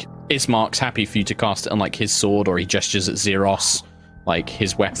weapon, like, Ismark's happy for you to cast it on, like, his sword, or he gestures at Xeros, like,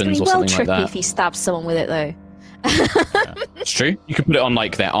 his weapons or something like that. If he stabs someone with it, though. It's true. You could put it on,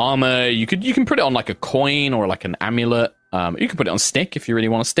 like, their armor. You can put it on, like, a coin or, like, an amulet. You could put it on a stick if you really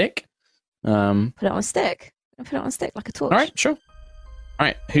want a stick. Put it on a stick. Put it on a stick like a torch. All right, sure. All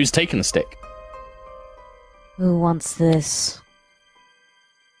right, who's taking the stick? Who wants this?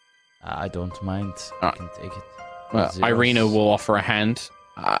 I don't mind. I can take it. Xeros. Irina will offer a hand.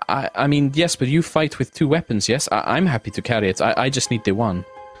 I mean, yes, but you fight with two weapons, yes? I'm happy to carry it. I just need the one.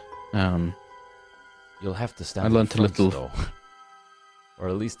 You'll have to stand I learned in front, a little... though. Or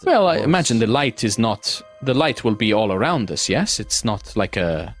at least... Well, I imagine the light is not... The light will be all around us, yes? It's not like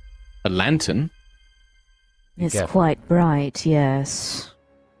a lantern. It's careful. quite bright, yes.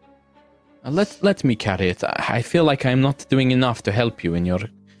 Let me carry it. I feel like I'm not doing enough to help you and your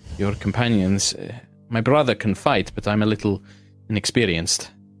companions. My brother can fight, but I'm a little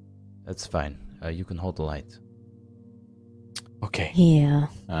inexperienced. That's fine. You can hold the light. Okay. Here.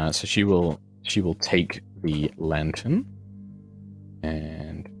 So she will take the lantern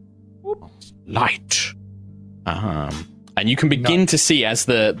and light. And you can begin to see as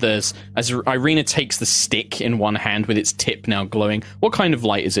as Irina takes the stick in one hand with its tip now glowing. What kind of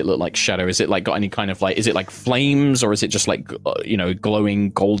light does it look like, Shadow? Is it like got any kind of light? Is it like flames, or is it just like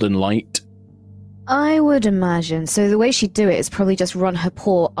glowing golden light? I would imagine. So the way she'd do it is probably just run her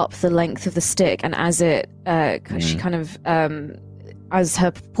paw up the length of the stick, and as it, she kind of, as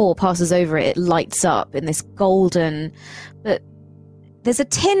her paw passes over it, it lights up in this golden, but there's a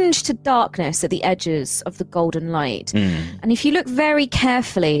tinge to darkness at the edges of the golden light. And if you look very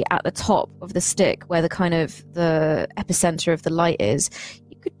carefully at the top of the stick, where the kind of the epicenter of the light is,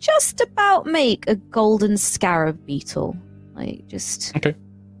 you could just about make a golden scarab beetle. Like, just... Okay.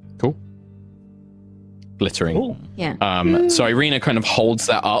 Cool. Glittering. Cool. Yeah. So Irina kind of holds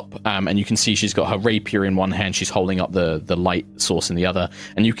that up, and you can see she's got her rapier in one hand, she's holding up the light source in the other,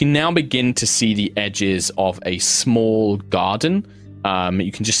 and you can now begin to see the edges of a small garden.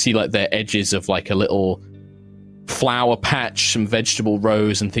 You can just see like the edges of like a little flower patch, some vegetable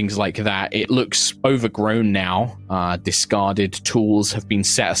rows and things like that. It looks overgrown now. Discarded tools have been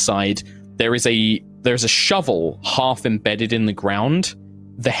set aside. There's a shovel half embedded in the ground,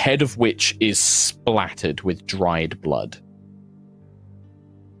 the head of which is splattered with dried blood.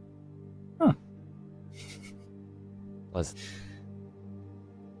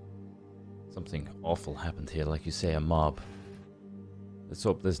 Something awful happened here, like you say, a mob. Let's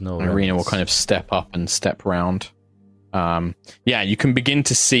hope there's no... Irina will kind of step up and step round. You can begin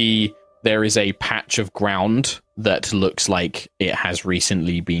to see there is a patch of ground that looks like it has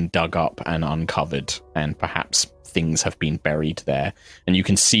recently been dug up and uncovered, and perhaps things have been buried there. And you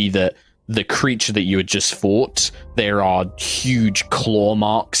can see that the creature that you had just fought, there are huge claw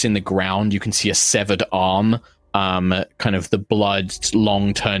marks in the ground. You can see a severed arm, kind of the blood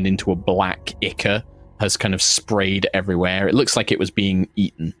long turned into a black ichor has kind of sprayed everywhere. It looks like it was being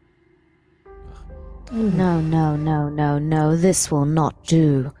eaten. No. This will not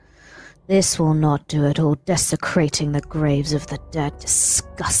do. This will not do at all. Desecrating the graves of the dead.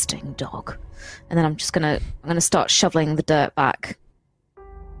 Disgusting dog. And then I'm gonna start shoveling the dirt back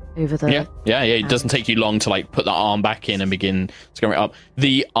over the... Yeah. It doesn't take you long to like put the arm back in and begin scouring it up.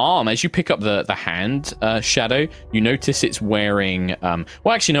 The arm, as you pick up the hand, Shadow, you notice it's wearing... well,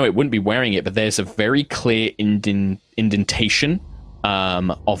 actually, no, it wouldn't be wearing it, but there's a very clear indentation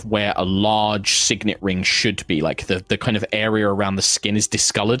of where a large signet ring should be. Like the kind of area around the skin is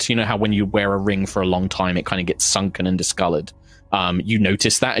discolored. You know how when you wear a ring for a long time, it kind of gets sunken and discolored. You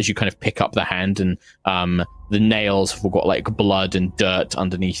notice that as you kind of pick up the hand, and the nails have all got like blood and dirt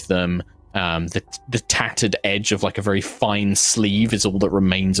underneath them. The tattered edge of like a very fine sleeve is all that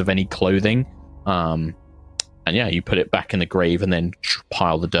remains of any clothing. And yeah, you put it back in the grave and then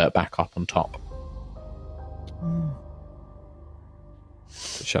pile the dirt back up on top.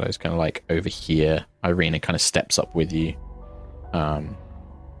 The shadow's kind of like over here. Irina kind of steps up with you.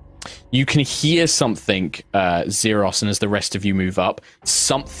 You can hear something, Xeros, and as the rest of you move up,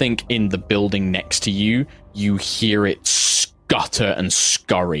 something in the building next to you, you hear it scutter and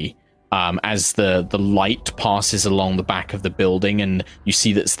scurry. As the light passes along the back of the building, and you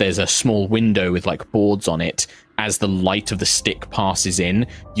see that there's a small window with like boards on it. As the light of the stick passes in,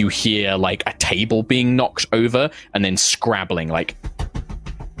 you hear like a table being knocked over and then scrabbling, like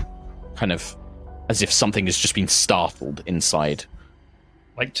kind of as if something has just been startled inside.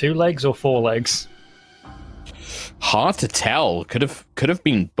 Like 2 legs or 4 legs? Hard to tell. Could have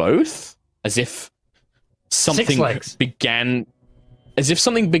been both. As if something began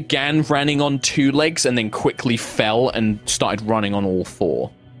running on 2 legs and then quickly fell and started running on all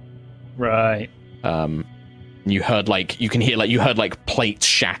 4. Right. You heard plates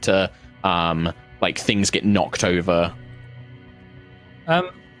shatter, like things get knocked over.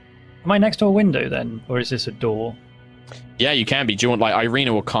 Am I next to a window then, or is this a door? Yeah, you can be. Do you want, like,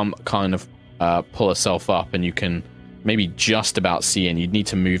 Irina will come kind of pull herself up, and you can maybe just about see in. You'd need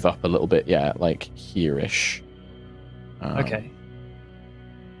to move up a little bit, yeah, like here-ish. Okay.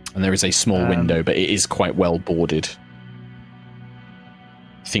 And there is a small window, but it is quite well boarded.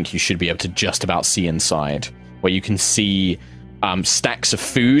 I think you should be able to just about see inside, where you can see stacks of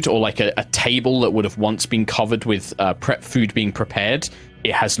food, or like a table that would have once been covered with prep food being prepared.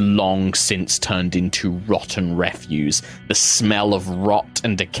 It has long since turned into rotten refuse. The smell of rot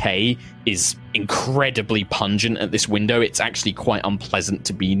and decay is incredibly pungent at this window. It's actually quite unpleasant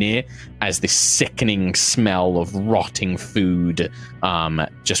to be near, as this sickening smell of rotting food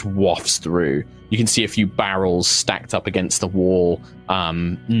just wafts through. You can see a few barrels stacked up against the wall,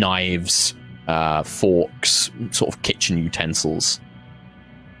 knives, forks, sort of kitchen utensils.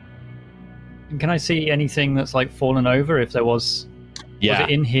 Can I see anything that's like fallen over if there was... Yeah. Was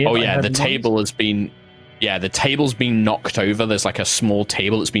it in here? Oh, yeah. The table has been... Yeah, the table's been knocked over. There's like a small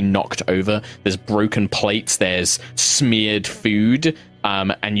table that's been knocked over. There's broken plates. There's smeared food.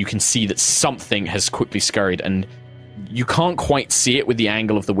 And you can see that something has quickly scurried. And you can't quite see it with the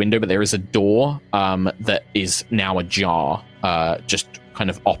angle of the window, but there is a door that is now ajar, just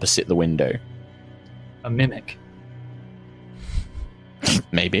kind of opposite the window. A mimic?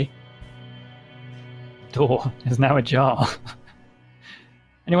 Maybe. Door is now ajar.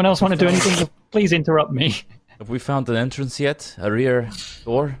 Anyone else want to do anything? Please interrupt me. Have we found an entrance yet? A rear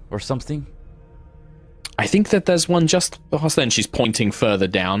door or something? I think that there's one just past there, and she's pointing further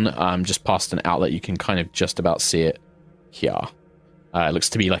down, just past an outlet. You can kind of just about see it here. It looks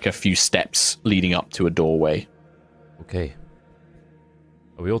to be like a few steps leading up to a doorway. Okay.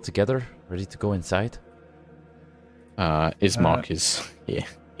 Are we all together? Ready to go inside? Ismark is here.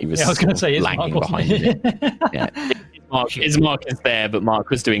 He was, I was going to say lagging behind you. Yeah. Ismark is there, but Mark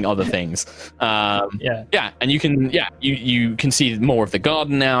was doing other things. Yeah, and you can see more of the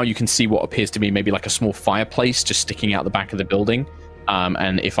garden now. You can see what appears to be maybe like a small fireplace just sticking out the back of the building.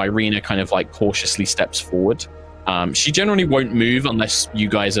 And if Irina kind of like cautiously steps forward, she generally won't move unless you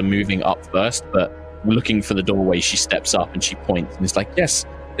guys are moving up first. But looking for the doorway, she steps up and she points and is like, "Yes,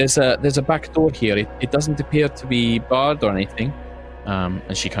 there's a back door here. It doesn't appear to be barred or anything."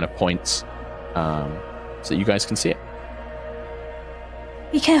 And she kind of points so you guys can see it.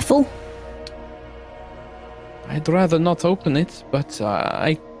 Be careful. I'd rather not open it, but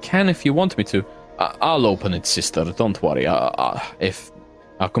I can if you want me to. I'll open it, sister. Don't worry. If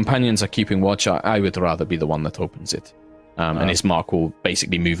our companions are keeping watch, I would rather be the one that opens it. And Ismark will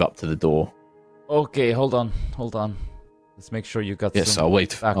basically move up to the door. Okay, hold on. Let's make sure you got some I'll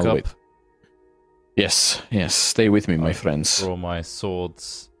wait. backup. I'll wait. Yes. Stay with me, my friends. Throw my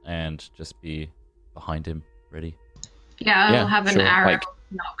swords and just be behind him, ready. Yeah, I'll have an arrow like,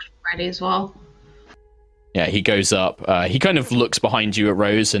 knocked ready as well. Yeah, he goes up. He kind of looks behind you at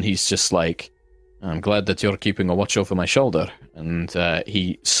Rose, and he's just like, "I'm glad that you're keeping a watch over my shoulder." And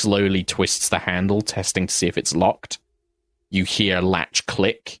he slowly twists the handle, testing to see if it's locked. You hear a latch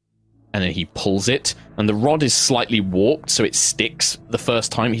click, and then he pulls it, and the rod is slightly warped, so it sticks the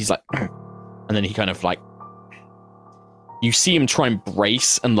first time. He's like, and then he kind of like, you see him try and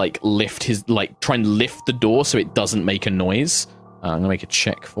brace and like try and lift the door so it doesn't make a noise. I'm gonna make a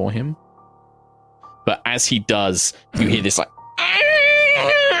check for him. But as he does, you hear this like,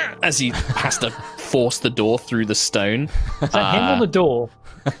 as he has to force the door through the stone. Is that him on the door?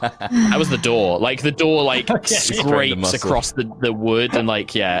 That was the door. Like the door, like Okay. scrapes across the wood, and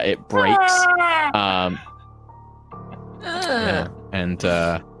like it breaks. Yeah. And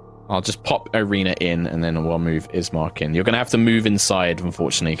I'll just pop Irina in, and then we'll move Ismark in. You're gonna have to move inside,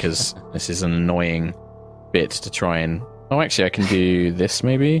 unfortunately, because this is an annoying bit to try and. Oh, actually, I can do this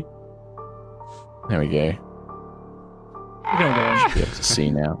maybe. There we go. You're gonna go in. Should be able to see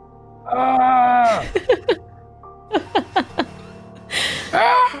now.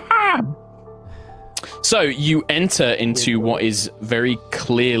 So you enter into what is very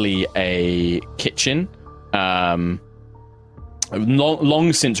clearly a kitchen, long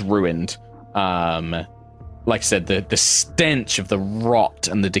since ruined. Like I said, the stench of the rot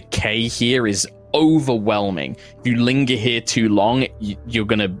and the decay here is overwhelming. If you linger here too long, you're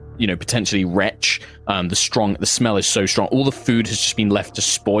gonna, potentially retch. The smell is so strong. All the food has just been left to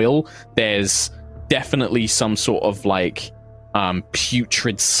spoil. There's definitely some sort of like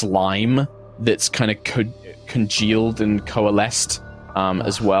putrid slime that's kind of congealed and coalesced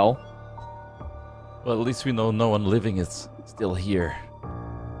as well. Well, at least we know no one living is still here.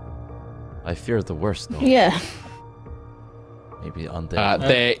 I fear the worst, though. Yeah. Maybe undead.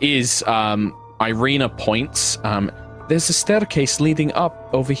 There is Irina points. There's a staircase leading up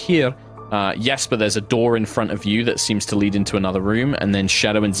over here. Yes, but there's a door in front of you that seems to lead into another room, and then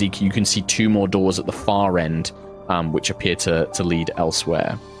Shadow and Zeke, you can see 2 more doors at the far end, which appear to lead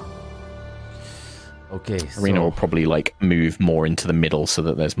elsewhere. Okay, Irina will probably move more into the middle so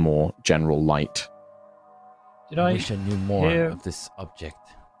that there's more general light. Did I I wish I knew more hear of this object.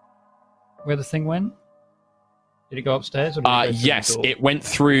 where the thing went? Did it go upstairs? Or did it go through Yes, the door? it went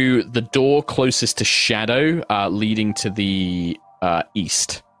through the door closest to Shadow, leading to the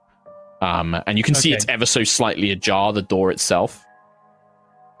east. And you can see it's ever so slightly ajar, the door itself.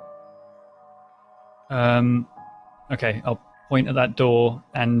 Okay, I'll point at that door,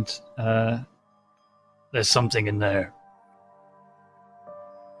 and there's something in there.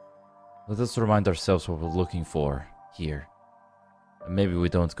 Let us remind ourselves what we're looking for here. And maybe we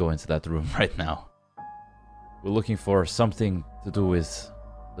don't go into that room right now. We're looking for something to do with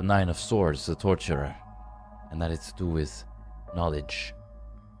the 9 of Swords, the torturer. And that it's to do with knowledge.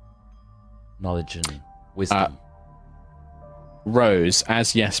 Knowledge and wisdom. Rose,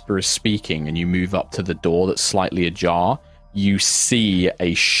 as Jesper is speaking and you move up to the door that's slightly ajar, you see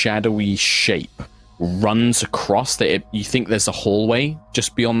a shadowy shape runs across you think there's a hallway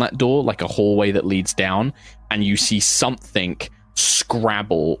just beyond that door, like a hallway that leads down, and you see something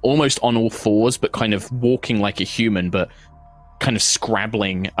scrabble almost on all fours, but kind of walking like a human, but kind of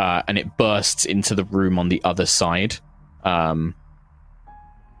scrabbling, and it bursts into the room on the other side.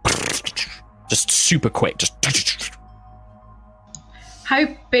 Just super quick, just. How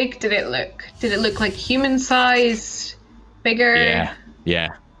big did it look? Did it look like human sized? Bigger?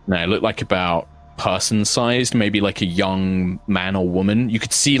 Yeah. No, it looked like about person-sized, maybe like a young man or woman. You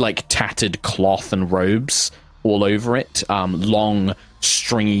could see like tattered cloth and robes all over it. Long,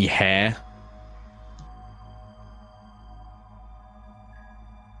 stringy hair.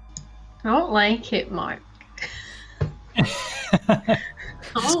 I don't like it, Mark.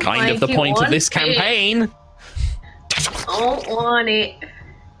 It's kind of the point of this campaign. I don't want it.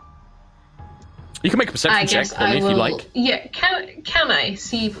 You can make a perception check for me if you like. Yeah, can I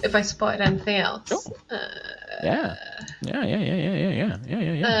see if I spotted anything else? Sure. Yeah.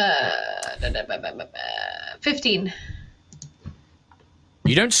 15.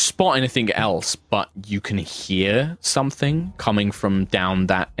 You don't spot anything else, but you can hear something coming from down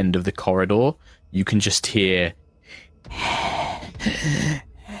that end of the corridor. You can just hear.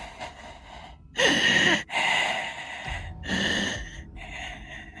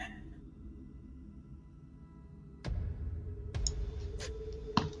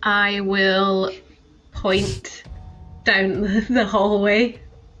 I will point down the hallway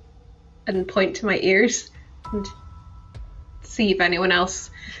and point to my ears and see if anyone else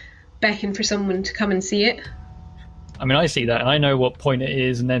beckon for someone to come and see it. I mean, I see that, and I know what point it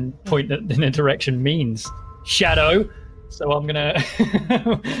is, and then point in a direction means shadow. So I'm gonna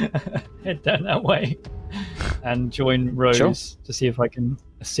head down that way and join Rose to see if I can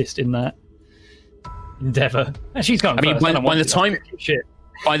assist in that endeavor. And she's gone. I mean, first.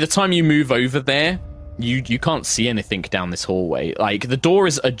 By the time you move over there, you can't see anything down this hallway. Like, the door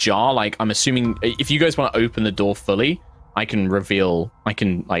is ajar. Like, I'm assuming if you guys want to open the door fully, I can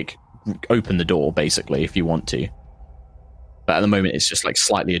open the door basically if you want to. But at the moment, it's just like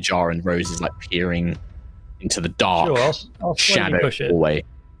slightly ajar, and Rose is like peering into the dark I'll shadow push it. hallway.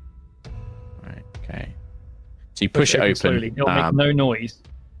 Right, okay. So you push it open. Slowly. It'll make no noise.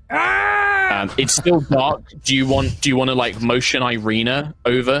 It's still dark. Do you want to like motion Irina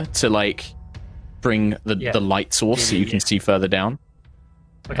over to like bring the light source so you can see further down?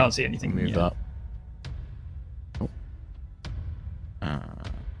 I can't see anything. Move up.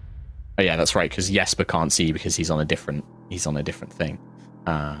 Oh yeah, that's right. Because Jesper can't see because he's on a different thing.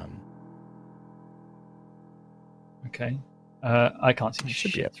 Okay. I can't see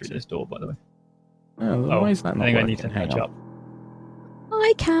should be shit up through to. this door, by the way. Why is that not I think I working? need to Hang catch on. up.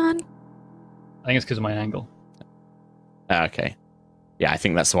 I can. I think it's because of my angle. Okay. Yeah, I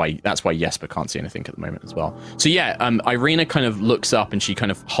think that's why Jesper can't see anything at the moment as well. So yeah, Irina kind of looks up and she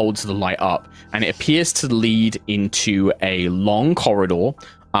kind of holds the light up, and it appears to lead into a long corridor.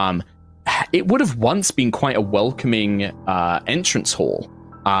 It would have once been quite a welcoming entrance hall.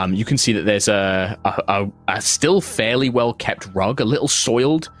 You can see that there's a still fairly well kept rug, a little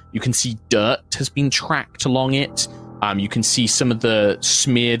soiled. You can see dirt has been tracked along it. You can see some of the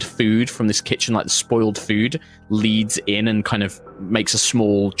smeared food from this kitchen, like the spoiled food, leads in and kind of makes a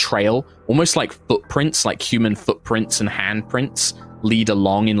small trail, almost like footprints, like human footprints and handprints lead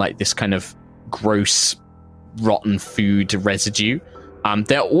along in like this kind of gross, rotten food residue.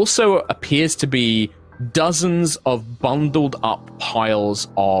 There also appears to be dozens of bundled up piles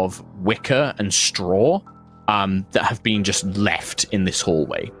of wicker and straw that have been just left in this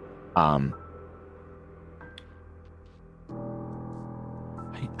hallway.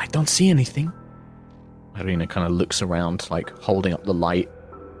 I don't see anything. Irina kind of looks around, like holding up the light,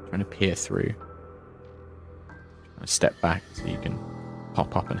 trying to peer through. Trying to step back so you can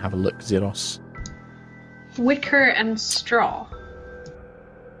pop up and have a look, Zeros. Wicker and straw.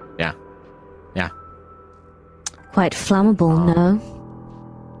 Yeah. Quite flammable,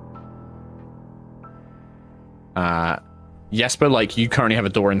 no? Jesper, like, you currently have a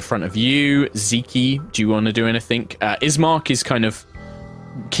door in front of you. Ziki, do you want to do anything? Ismark is kind of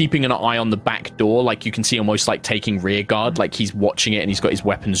keeping an eye on the back door. Like, you can see almost like taking rear guard. Like, he's watching it and he's got his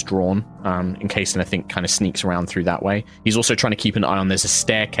weapons drawn in case anything kind of sneaks around through that way. He's also trying to keep an eye on, there's a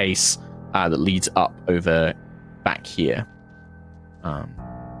staircase that leads up over back here.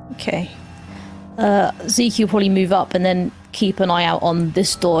 Okay. Zeke will probably move up and then keep an eye out on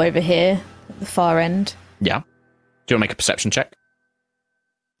this door over here at the far end. Yeah. Do you want to make a perception check?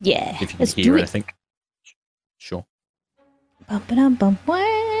 Yeah. If you can let's hear do it. anything. Sure.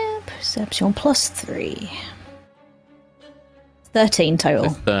 Perception plus 3. 13 total.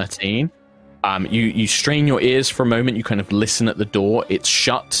 13. You strain your ears for a moment. You kind of listen at the door. It's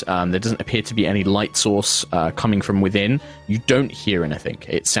shut. There doesn't appear to be any light source coming from within. You don't hear anything.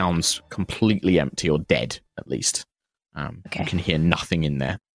 It sounds completely empty or dead, at least. Okay. You can hear nothing in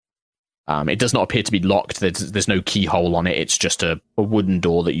there. It does not appear to be locked. There's no keyhole on it. It's just a wooden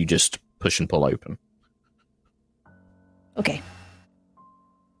door that you just push and pull open. Okay.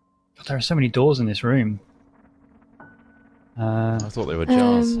 God, there are so many doors in this room. I thought they were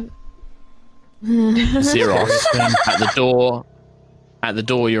jars. Zeros at the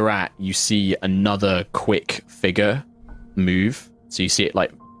door you're at, you see another quick figure move. So you see it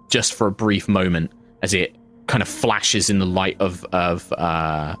like just for a brief moment as it kind of flashes in the light of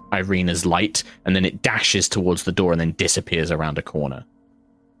Irina's light, and then it dashes towards the door and then disappears around a corner.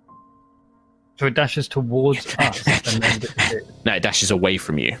 So it dashes towards us and then disappears. No, it dashes away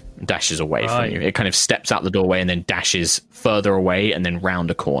from you. It dashes away from you. It kind of steps out the doorway and then dashes further away and then round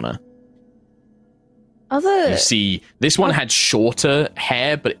a corner. You see, this one had shorter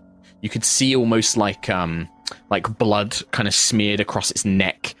hair, but you could see almost like blood kind of smeared across its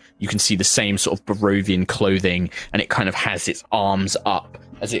neck. You can see the same sort of Barovian clothing, and it kind of has its arms up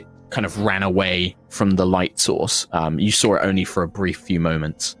as it kind of ran away from the light source. You saw it only for a brief few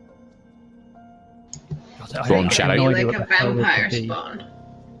moments. God, Go on, Shadow. Like a vampire spawn.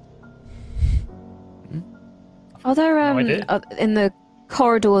 Are there No idea. in the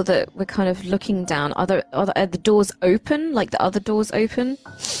corridor that we're kind of looking down? Are the doors open? Like the other doors open?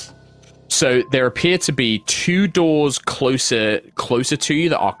 So there appear to be two doors closer to you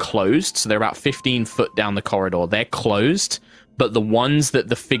that are closed. So they're about 15 foot down the corridor. They're closed, but the ones that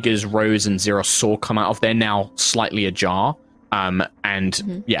the figures Rose and Zero saw come out of, they're now slightly ajar.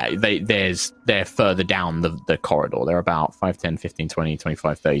 Yeah, they're further down the corridor. They're about 5, 10, 15, 20,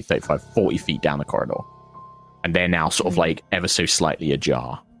 25, 30, 35, 40 feet down the corridor. And they're now sort of like ever so slightly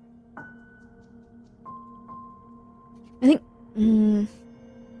ajar. I think.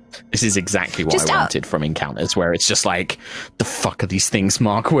 This is exactly what I wanted from Encounters, where it's just like, the fuck are these things,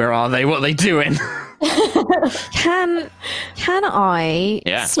 Mark? Where are they? What are they doing? Can I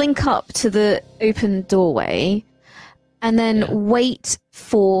slink up to the open doorway and then wait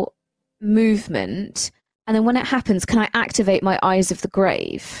for movement? And then when it happens, can I activate my Eyes of the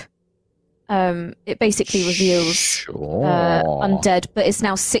Grave? It basically reveals undead, but it's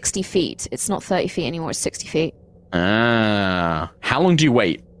now 60 feet. It's not 30 feet anymore, it's 60 feet. How long do you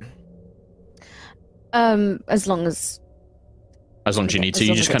wait? As long as you need to. as You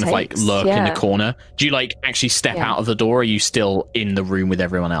long just as kind it of like takes, lurk in the yeah. corner. Do you like actually step Yeah. out of the door? Or are you still in the room with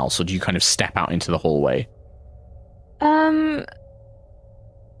everyone else, or do you kind of step out into the hallway? Can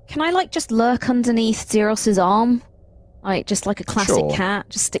I like just lurk underneath Xeros's arm? Like just like a classic Sure. cat,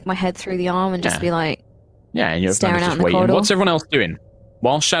 just stick my head through the arm and just Yeah. be like, Yeah, and you're Staring kind of out just in the waiting. corridor. What's everyone else doing?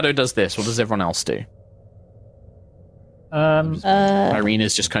 While Shadow does this, what does everyone else do?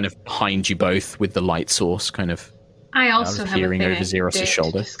 Irina's just kind of behind you both with the light source, kind of. I also just have a peering thing over I Xeros's do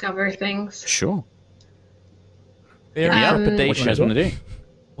shoulder. to discover things. Sure. Very Yeah. What do you trepidation. guys want to do?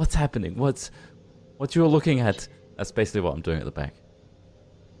 What's happening? What you're looking at? That's basically what I'm doing at the back.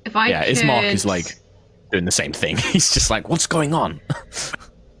 If I Yeah, could... Ismark is like doing the same thing. He's just like, what's going on?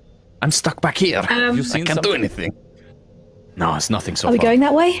 I'm stuck back here. Have you I seen can't do something? anything. No, it's nothing so Are we far. going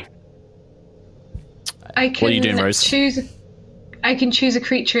that way? I can What are you doing, Rose? I can choose a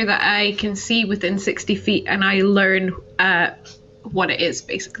creature that I can see within 60 feet, and I learn what it is,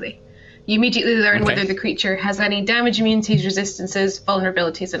 basically. You immediately learn Okay. whether the creature has any damage, immunities, resistances,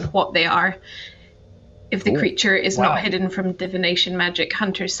 vulnerabilities, and what they are. If the Cool. creature is not hidden from divination, magic,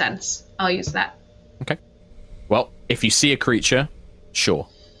 hunter's sense, I'll use that. Okay. Well, if you see a creature, sure.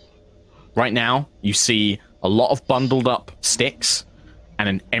 Right now, you see a lot of bundled up sticks and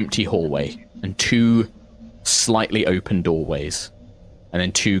an empty hallway and 2 slightly open doorways and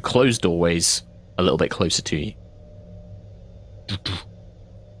then 2 closed doorways a little bit closer to you.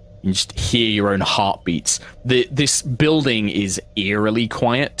 You just hear your own heartbeats. This building is eerily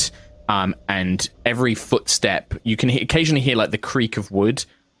quiet, and every footstep you can occasionally hear like the creak of wood,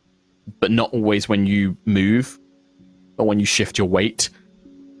 but not always when you move or when you shift your weight.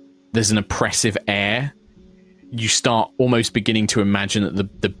 There's an oppressive air. You start almost beginning to imagine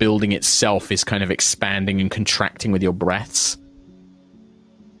that the building itself is kind of expanding and contracting with your breaths.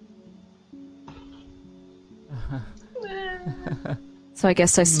 so I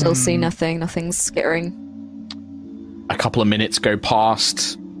guess I still see nothing. Nothing's skittering. A couple of minutes go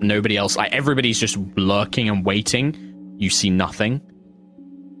past. Nobody else. Everybody's just lurking and waiting. You see nothing.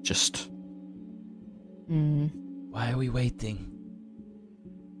 Just. Why are we waiting?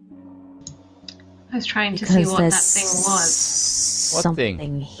 I was trying to see Because what that there's thing was. What something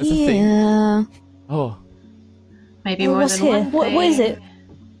thing? There's a thing. here. Oh, Maybe Oh, more what's than here? one What is thing. it?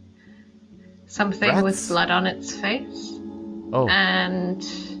 Something Rats? with blood on its face oh. and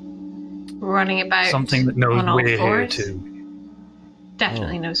running about Something that knows on all we're here fours. too.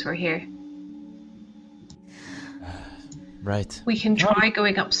 Definitely knows we're here. Right. We can try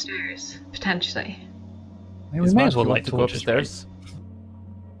going upstairs, potentially. Maybe we Is may Mark as well going light to go torches. upstairs?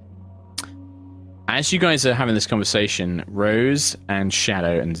 As you guys are having this conversation, Rose and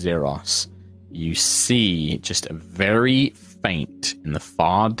Shadow and Xeros, you see just a very faint in the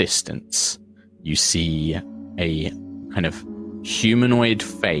far distance. You see a kind of humanoid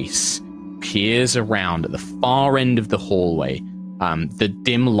face peers around at the far end of the hallway. The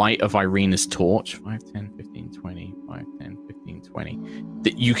dim light of Irina's torch, 5, 10, 15, 20, 5, 10, 15, 20.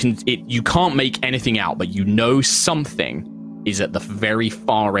 That you can't make anything out, but you know something is at the very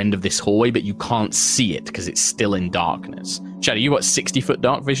far end of this hallway, but you can't see it because it's still in darkness. Shadow, you got 60-foot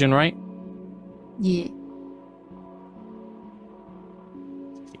dark vision, right? Yeah.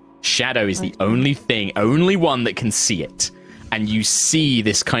 Shadow is the only one that can see it. And you see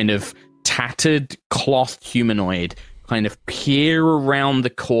this kind of tattered cloth humanoid kind of peer around the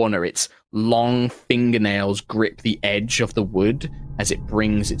corner. Its long fingernails grip the edge of the wood as it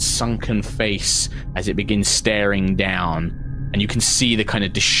brings its sunken face as it begins staring down. And you can see the kind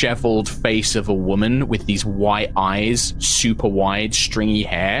of disheveled face of a woman with these white eyes, super wide, stringy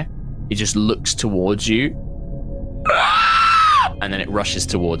hair. It just looks towards you. And then it rushes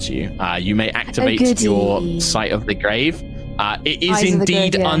towards you. You may activate goody. your Sight of the Grave. It is Eyes of the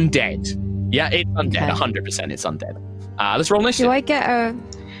indeed grave, yeah. undead. Yeah, it's undead. Okay. 100% it's undead. Let's roll initiative. Do I get a?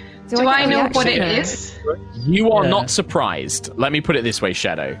 Do I get a know what reaction? it is? You are Yeah. not surprised. Let me put it this way,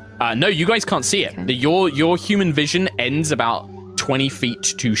 Shadow. No, you guys can't see it. Your human vision ends about 20 feet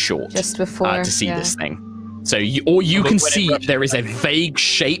too short Just before, to see yeah. this thing. So you can when it see rushes there is a at me. vague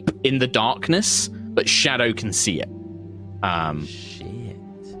shape in the darkness, but Shadow can see it. Shit.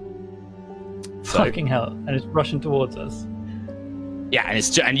 So, Fucking hell! And it's rushing towards us. yeah,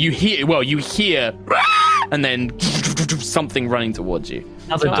 and you hear and then something running towards you.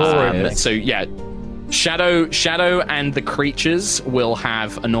 Another door opening. So yeah, Shadow and the creatures will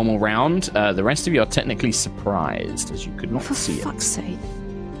have a normal round. The rest of you are technically surprised as you could not For see it. fuck's sake!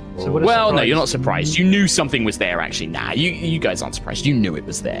 So what a Well, no, surprise. you're not surprised. You knew something was there, actually. Nah, you guys aren't surprised. You knew it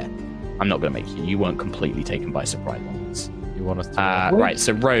was there. I'm not going to make you. You weren't completely taken by surprise on this. You want us to... Right,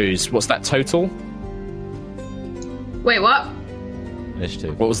 so Rose, what's that total? Wait, what?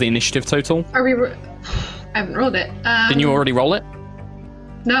 Initiative. What was the initiative total? Are we? I haven't rolled it. Didn't you already roll it?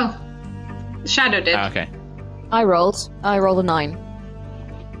 No. Shadow did. Okay. I rolled a 9. All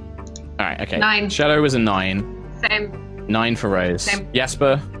right, okay. 9. Shadow was a 9. Same. 9 for Rose. Same.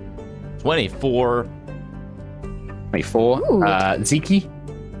 Jasper, 24. 24. Ooh. Ziki,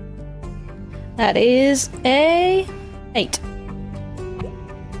 That is a 8.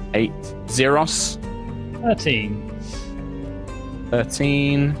 8. Zeros, 13.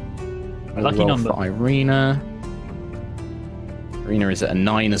 13. I'll Lucky roll number. for Irina. Irina is at a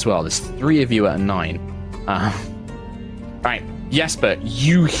 9 as well. There's 3 of you at a 9. Right, Jasper,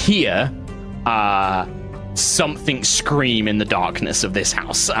 you hear something scream in the darkness of this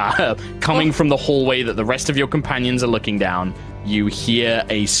house. Coming from the hallway that the rest of your companions are looking down, you hear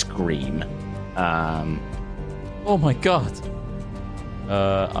a scream. Oh my god.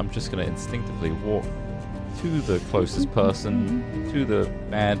 I'm just going to instinctively walk to the closest person, to the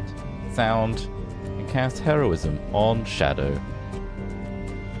bad sound, and cast Heroism on Shadow.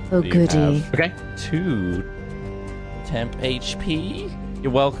 Oh, So you goody. have Okay. 2 temp HP.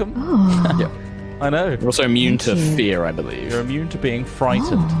 You're welcome. Oh, Yeah. I know. You're also immune Thank to you. fear, I believe. You're immune to being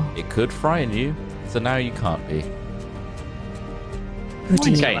frightened. Oh. It could frighten you, so now you can't be.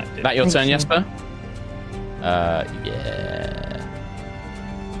 goody. Okay, that your Thank turn, you. Jasper? Yeah.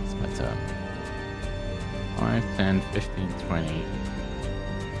 It's my turn. 5, 10, 15, 20,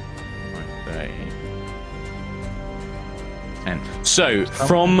 30, 10. So,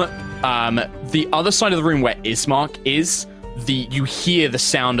 from the other side of the room where Ismark is, you hear the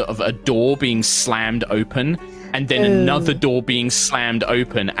sound of a door being slammed open, and then another door being slammed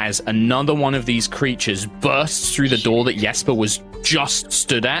open as another one of these creatures bursts through the door that Jesper was just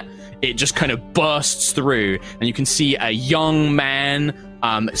stood at. It just kind of bursts through, and you can see a young man,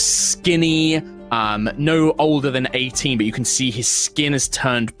 skinny, no older than 18, but you can see his skin has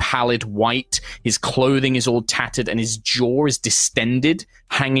turned pallid white. His clothing is all tattered, and his jaw is distended,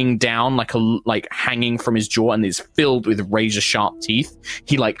 hanging down like hanging from his jaw, and is filled with razor sharp teeth.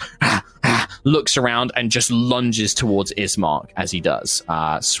 He looks around and just lunges towards Ismark as he does,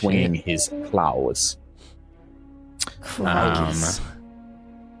 swinging his claws.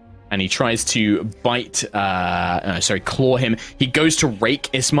 And he tries to claw him. He goes to rake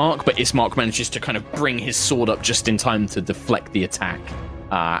Ismark, but Ismark manages to kind of bring his sword up just in time to deflect the attack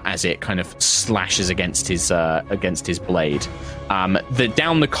as it kind of slashes against his blade.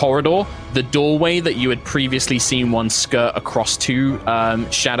 Down the corridor, the doorway that you had previously seen one skirt across to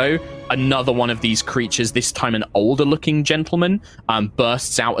Shadow, another one of these creatures, this time an older looking gentleman,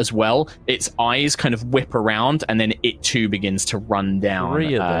 bursts out as well. Its eyes kind of whip around, and then it too begins to run down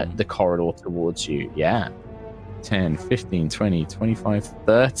 3 of them. the corridor towards you. Yeah. 10, 15, 20, 25,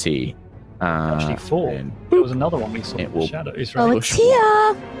 30. Actually, 4. and There was another one we saw. It will- Shadows, Oh, right? it's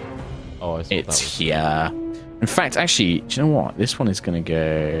here. Oh, I thought It's that was... here. In fact, actually, do you know what? This one is going to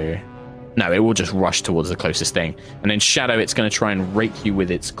go... No, it will just rush towards the closest thing. And then Shadow, it's going to try and rake you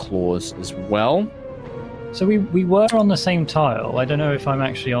with its claws as well. So we were on the same tile. I don't know if I'm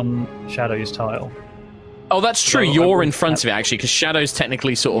actually on Shadow's tile. Oh, that's true. So I You're will- in front of it, actually, because Shadow's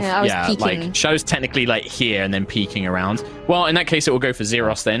technically sort of... Yeah, I was peeking. like, Shadow's technically, like, here and then peeking around. Well, in that case, it will go for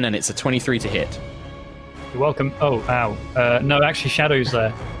Zeros then, and it's a 23 to hit. You're welcome. Oh, ow. No, actually, Shadow's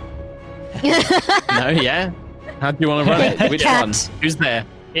there. No, yeah? How do you want to run it? Which Cat. one? Who's there?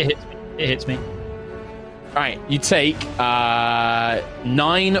 It hits me. It hits me. Right, you take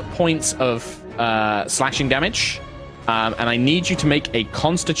 9 points of slashing damage, and I need you to make a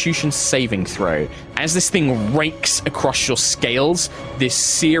Constitution saving throw. As this thing rakes across your scales, this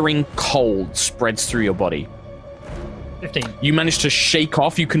searing cold spreads through your body. 15. You manage to shake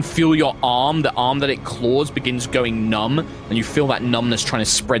off. You can feel your arm, the arm that it claws, begins going numb, and you feel that numbness trying to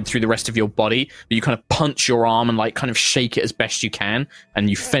spread through the rest of your body. But you kind of punch your arm and like kind of shake it as best you can,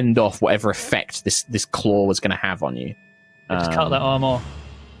 and you fend off whatever effect this claw was going to have on you. Just cut that arm off.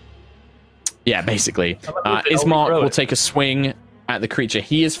 Yeah, basically. I'll Ismark regrow will it. take a swing at the creature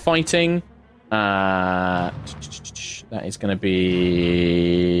he is fighting. That is going to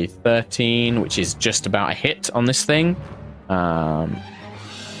be 13, which is just about a hit on this thing. And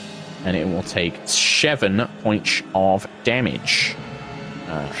it will take 7 points of damage.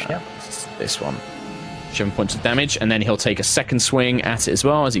 This one. 7 points of damage, and then he'll take a second swing at it as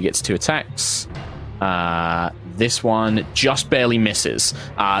well as he gets 2 attacks. This one just barely misses.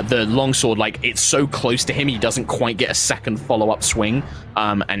 The longsword, like, it's so close to him, he doesn't quite get a second follow-up swing,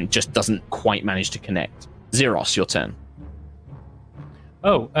 and just doesn't quite manage to connect. Zeros, your turn.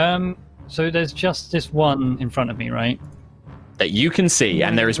 So there's just this one in front of me, right? That you can see,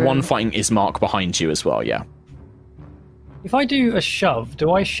 and there is one fighting Ismark behind you as well, yeah. If I do a shove,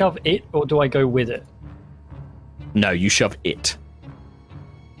 do I shove it or do I go with it? No, you shove it.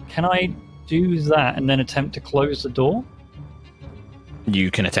 Can I do that and then attempt to close the door? You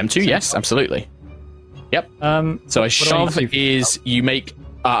can attempt to, yes, absolutely. Yep. So a shove is you make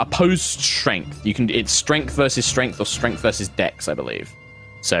opposed strength. It's strength versus strength or strength versus dex, I believe.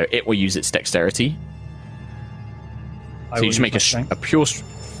 So it will use its dexterity. So you just make a pure...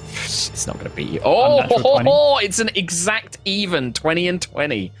 It's not going to beat you. Oh, it's an exact even 20 and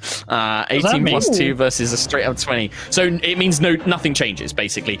 20. 18 plus 2 versus a straight up 20. So it means nothing changes,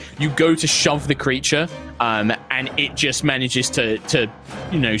 basically. You go to shove the creature, and it just manages to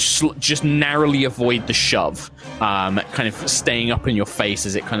just narrowly avoid the shove, kind of staying up in your face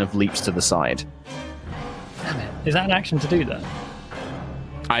as it kind of leaps to the side. Damn it. Is that an action to do that?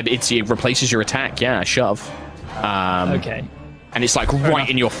 It replaces your attack, yeah, shove. Okay. And it's like right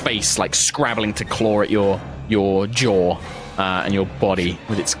in your face, like scrabbling to claw at your jaw and your body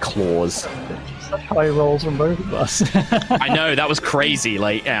with its claws. Such high rolls from both of us. I know, that was crazy.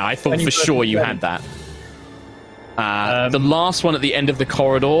 Like, yeah, I thought for sure you had that. The last one at the end of the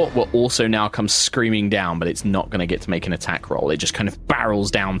corridor will also now come screaming down, but it's not going to get to make an attack roll. It just kind of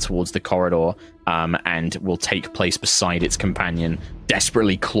barrels down towards the corridor and will take place beside its companion,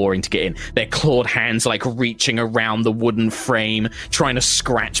 desperately clawing to get in. Their clawed hands like reaching around the wooden frame, trying to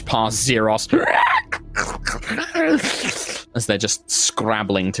scratch past Zeros as they're just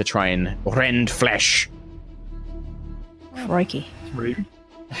scrabbling to try and rend flesh. Crikey. Rude.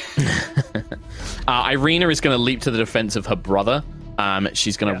 Irina is going to leap to the defense of her brother.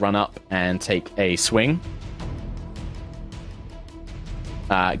 She's going to run up and take a swing.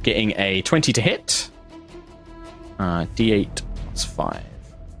 Getting a 20 to hit. D8 plus 5.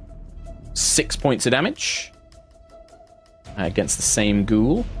 6 points of damage. Against the same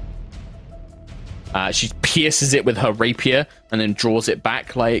ghoul. She pierces it with her rapier and then draws it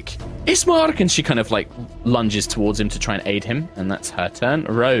back like, Ismark! And she kind of like lunges towards him to try and aid him. And that's her turn.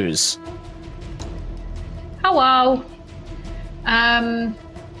 Rose. Hello.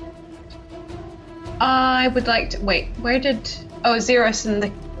 I would like to... Wait, where did... Oh, Zeros in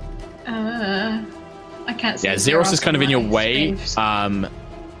the... I can't see. Yeah, Zeros is kind of in your way.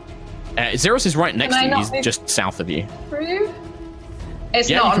 Zeros is right next to you. He's just south of you. Through? It's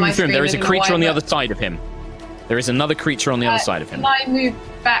not on my screen. There is a creature on the other side of him. There is another creature on the other side of him. Can I move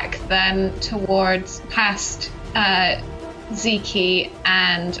back then towards past Zeke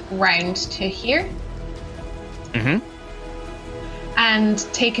and round to here? Mm-hmm. And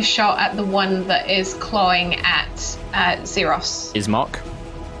take a shot at the one that is clawing at Zeros. Ismark?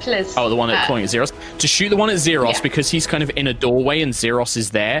 Please. Oh, the one that's clawing at Zeros? To shoot the one at Zeros, because he's kind of in a doorway and Zeros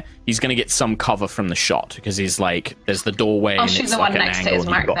is there, he's going to get some cover from the shot, because he's like, there's the doorway and it's like an angle and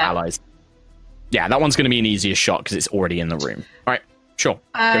you've got allies. Yeah, that one's going to be an easier shot because it's already in the room. All right, sure.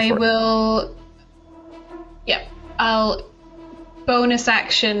 I will... Yeah, I'll bonus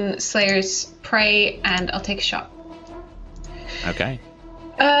action Slayer's Prey and I'll take a shot. Okay.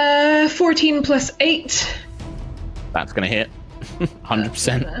 14 plus 8. That's going to hit.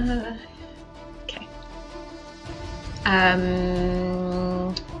 100%. Okay.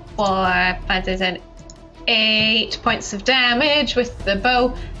 4, 5, 6, 8 points of damage with the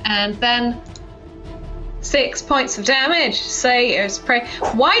bow, and then 6 points of damage. Slayer's Prey.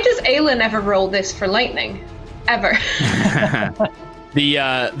 Why does Ayla never roll this for lightning? Ever. The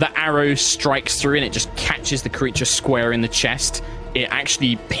arrow strikes through and it just catches the creature square in the chest. It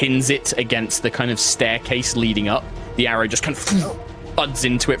actually pins it against the kind of staircase leading up. The arrow just kind of thuds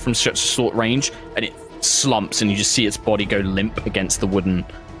into it from such short range, and it slumps, and you just see its body go limp against the wooden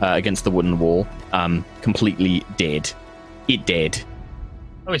wall, completely dead. It dead.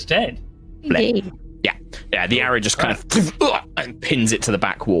 Oh, it's dead. Indeed. Yeah. The arrow just kind of and pins it to the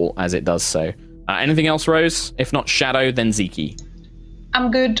back wall as it does so. Anything else, Rose? If not Shadow, then Zeke. I'm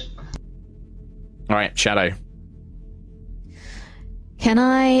good. All right, Shadow. Can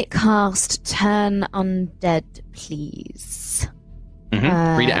I cast Turn Undead, please?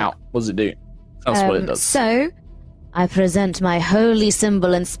 Mm-hmm. Read it out. What does it do? Tell us what it does. So, I present my holy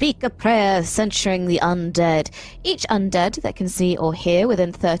symbol and speak a prayer censuring the undead. Each undead that can see or hear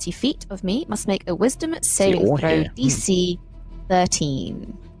within 30 feet of me must make a wisdom saving throw DC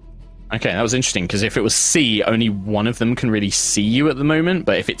 13. Okay, that was interesting, because if it was C, only one of them can really see you at the moment,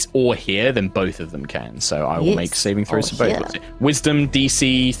 but if it's or here, then both of them can. So I will make saving throws for both. Here. Let's see. Wisdom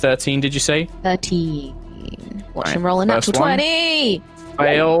DC 13, did you say? 13. Watch Right, him roll a natural first one. 20!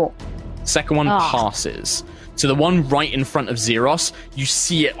 Fail. Second one Ah. passes. So the one right in front of Xeros, you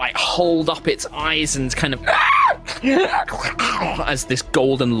see it like hold up its eyes and kind of as this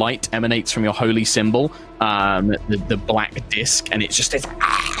golden light emanates from your holy symbol, the black disc, and it's just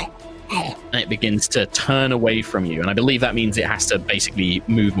and it begins to turn away from you. And I believe that means it has to basically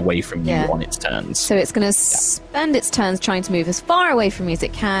move away from you Yeah. on its turns. So it's going to spend its turns trying to move as far away from me as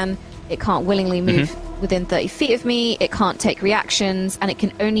it can. It can't willingly move within 30 feet of me. It can't take reactions, and it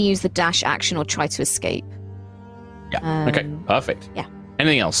can only use the dash action or try to escape. Yeah. Okay. Perfect. Yeah.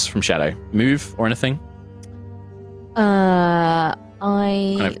 Anything else from Shadow? Move or anything? I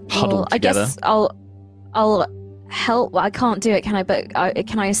Kind of huddled I together. guess I'll help. Well, I can't do it, can I? But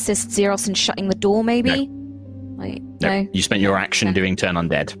can I assist Xeros in shutting the door? Maybe. Like, no. You spent your action doing turn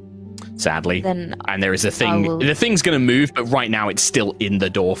undead. Sadly. Then And there is a thing. will- The thing's going to move, but right now it's still in the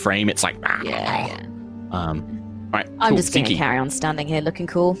door frame. It's like. yeah. Right. I'm cool. just going to Ziki. carry on standing here, looking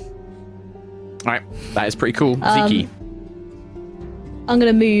cool. All right. That is pretty cool. Ziki. I'm going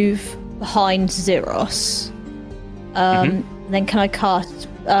to move behind Xeros. Then can I cast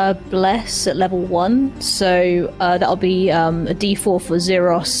Bless at level 1? So that'll be a D4 for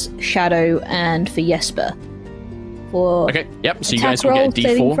Xeros, Shadow, and for Jesper. For Okay. Yep. So you attack guys will roll, get a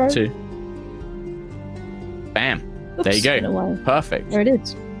saving D4 throw. too. Bam. There you Oops, went go. away. Perfect. There it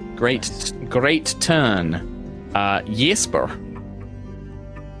is. Great turn. Jesper.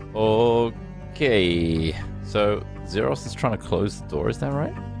 Okay. So Xeros is trying to close the door, is that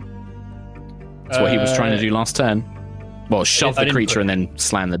right? That's what he was trying to do last turn. Well, shove I the didn't creature put- and then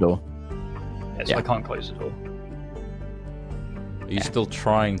slam the door. Yeah, so Yeah. I can't close the door. Are you still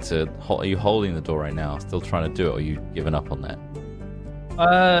trying to... Are you holding the door right now? Still trying to do it, or are you giving up on that?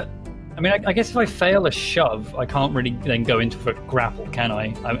 I mean, I guess if I fail a shove, I can't really then go into a grapple, can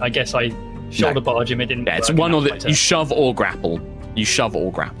I? I guess I shoulder barge him. It didn't. Yeah, it's work, one and or that's the... my turn. You shove or grapple. You shove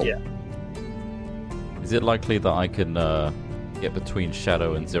or grapple. Yeah. Is it likely that I can get between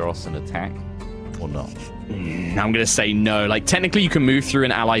Shadow and Xeros and attack? Or not? I'm going to say no. Like, technically you can move through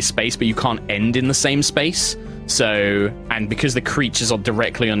an ally space, but you can't end in the same space. So, and because the creatures are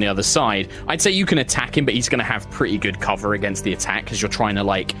directly on the other side, I'd say you can attack him, but he's going to have pretty good cover against the attack because you're trying to,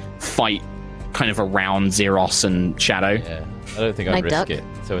 like, fight kind of around Xeros and Shadow. Yeah. I don't think I'd Like risk duck. it.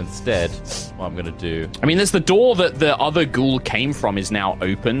 So instead, what I'm going to do... I mean, there's the door that the other ghoul came from is now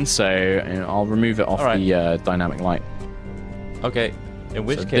open, so I'll remove it off All right. the dynamic light. Okay. In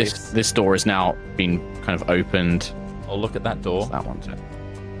which So case, this door has now been kind of opened. I'll look at that door. That one too.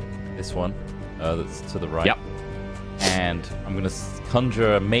 This one. That's to the right. Yep. And I'm going to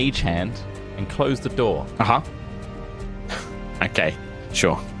conjure a mage hand and close the door. Uh-huh. Okay,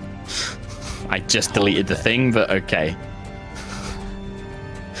 sure. I just deleted the thing, but okay.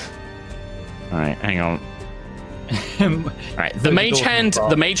 Alright, hang on. Alright, the mage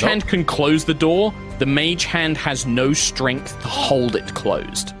hand can close the door. The mage hand has no strength to hold it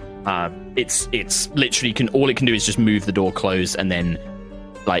closed. It's literally all it can do is just move the door closed, and then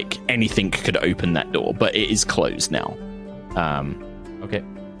like anything could open that door, but it is closed now. Okay.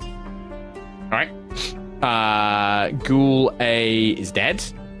 Alright. Ghoul A is dead.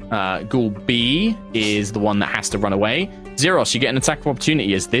 Ghoul B is the one that has to run away. Xeros, you get an attack of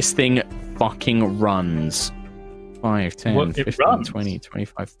opportunity as this thing fucking runs. 5, 10, What, it 15, runs? 20,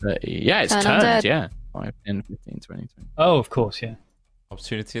 25, 30. Yeah, it's Turn turned, undead. yeah. 5, 10, 15, 20, 20. Oh, of course, yeah.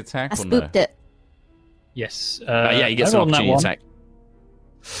 Opportunity attack I or no? spooked it. Yes. Yeah, he gets I an rolled that opportunity one. attack.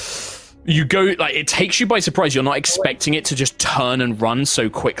 You go, like, it takes you by surprise. You're not expecting it to just turn and run so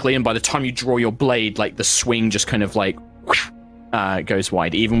quickly, and by the time you draw your blade, like, the swing just kind of, like, goes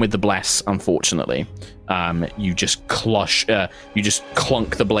wide. Even with the bless, unfortunately. You just you just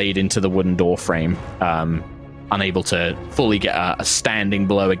clunk the blade into the wooden door frame, unable to fully get a standing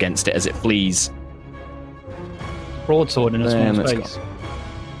blow against it as it flees. Broadsword in a Then small let's space. go.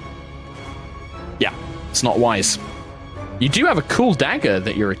 Yeah, it's not wise. You do have a cool dagger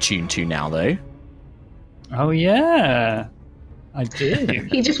that you're attuned to now, though. Oh, yeah. I do.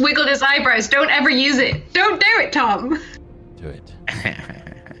 He just wiggled his eyebrows. Don't ever use it. Don't do it, Tom. Do it.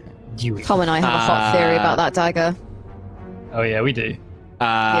 Tom and I have a hot theory about that dagger. Oh, yeah, we do.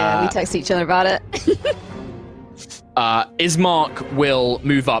 Yeah, we text each other about it. Ismark will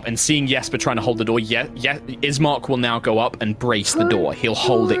move up, and seeing Jesper trying to hold the door, Ismark will now go up and brace the door. He'll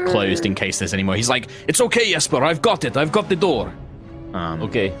hold it closed in case there's any more. He's like, "It's okay, Jesper. I've got it. I've got the door."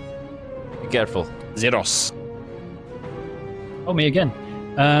 Okay. Be careful. Xeros. Oh, me again.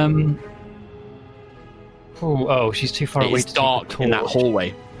 Oh, she's too far away. It's dark in that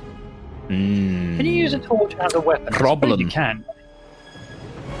hallway. Can you use a torch as a weapon? Problem. You can.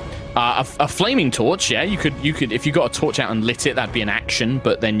 A flaming torch, yeah. You could if you got a torch out and lit it, that'd be an action.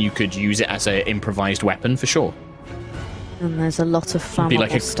 But then you could use it as an improvised weapon for sure. And there's a lot of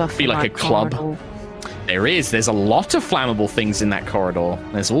flammable stuff. Be like a club. Corridor. There's a lot of flammable things in that corridor.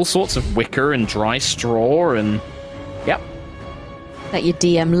 There's all sorts of wicker and dry straw and yep. That your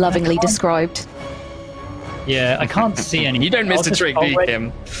DM lovingly described. Yeah, I can't see any. You don't miss the trick, do you,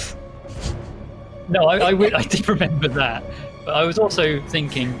 Kim? No, I did remember that. But I was also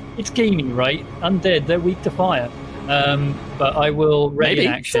thinking, it's gaming, right? Undead, they're weak to fire. But I will ready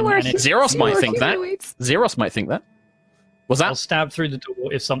in action. Zeros might think that. Zeros might think that. Was that? I'll stab through the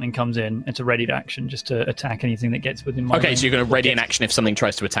door if something comes in. It's a ready to action just to attack anything that gets within my range. So you're going to ready in action if something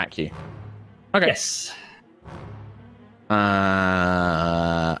tries to attack you. Okay. Yes.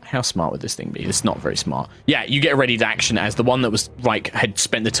 How smart would this thing be? It's not very smart. Yeah, you get a ready to action as the one that was had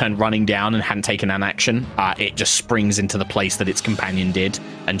spent the turn running down and hadn't taken an action. It just springs into the place that its companion did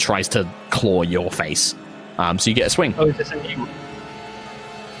and tries to claw your face. So you get a swing. Oh, is this a new one?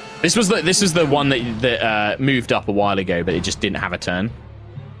 This was the one that moved up a while ago, but it just didn't have a turn.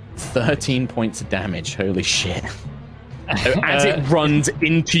 13 points of damage. Holy shit! As it runs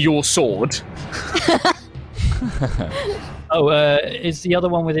into your sword. Is the other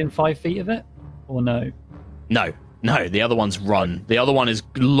one within 5 feet of it, or no? No. The other one's run. The other one is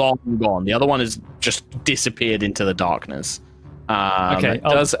long gone. The other one has just disappeared into the darkness. Okay,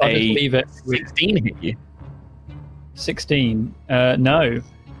 does I'll just leave it. 16 hit you? 16? No.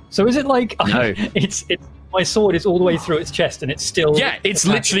 So is it like no? It's my sword is all the way through its chest and it's still... Yeah, it's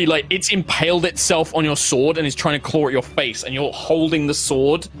literally like it's impaled itself on your sword and is trying to claw at your face, and you're holding the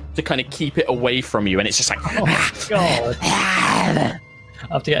sword to kind of keep it away from you, and it's just like... Oh, God. I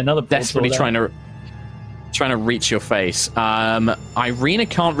have to get another... Desperately trying to reach your face. Irina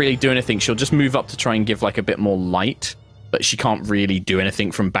can't really do anything. She'll just move up to try and give like a bit more light, but she can't really do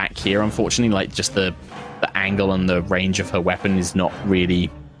anything from back here, unfortunately. Like, just the angle and the range of her weapon is not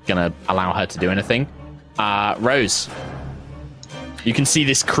really gonna allow her to do anything. Rose, you can see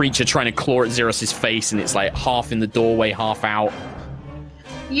this creature trying to claw at Xeros's face, and it's like half in the doorway, half out.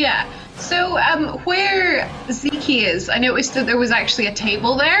 Yeah. So, where Ziki is, I noticed that there was actually a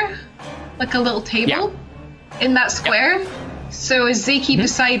table there, like a little table in that square. Yep. So is Ziki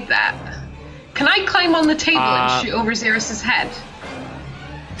beside that? Can I climb on the table and shoot over Xeros's head?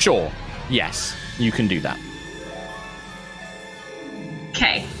 Sure. Yes, you can do that.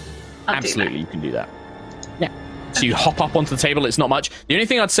 Okay. Absolutely, you can do that. Yeah. So you hop up onto the table. It's not much. The only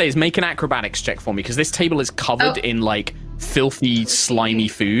thing I'd say is make an acrobatics check for me, because this table is covered in like filthy, slimy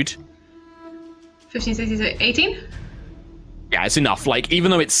food. 15, 16, 18? Yeah, it's enough. Like,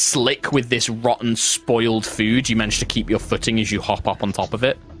 even though it's slick with this rotten, spoiled food, you manage to keep your footing as you hop up on top of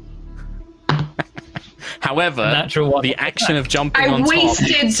it. However, the action of jumping on top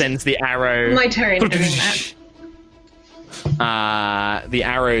sends the arrow... my turn doing that. The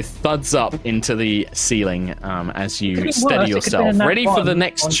arrow thuds up into the ceiling as you steady yourself, ready for the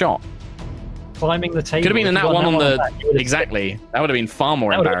next shot. Climbing the table. Could have been in that one on the... Exactly. That would have been far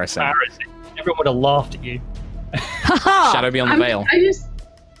more embarrassing. Everyone would have laughed at you. Shadow beyond the veil. I just...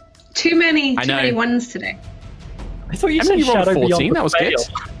 Too many ones today. I thought you said Shadow 14. Beyond that was fail.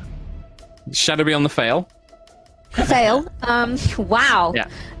 Good. Shadow beyond the fail. Fail. Wow.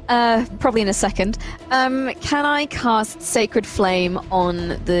 Yeah. Probably in a second. Can I cast Sacred Flame on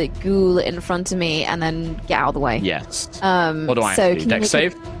the ghoul in front of me and then get out of the way? Yes. What do I have to do? Dex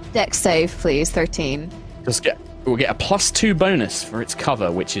save? Dex save, please. 13. We'll get a +2 bonus for its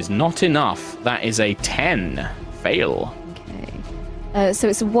cover, which is not enough. That is a 10. Fail. Okay. So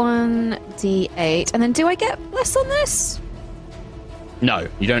it's 1d8. And then do I get bless on this? No,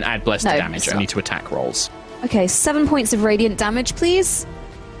 you don't add bless to damage, only to attack rolls. Okay, 7 points of radiant damage, please.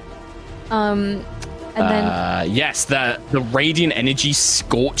 And then... yes, the radiant energy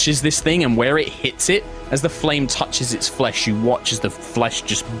scorches this thing, and where it hits it, as the flame touches its flesh, you watch as the flesh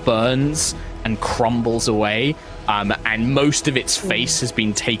just burns and crumbles away, and most of its face has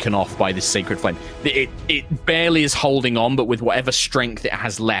been taken off by this sacred flame. It barely is holding on, but with whatever strength it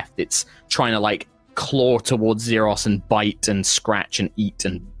has left, it's trying to like claw towards Xeros and bite and scratch and eat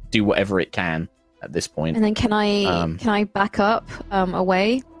and do whatever it can at this point. And then can I back up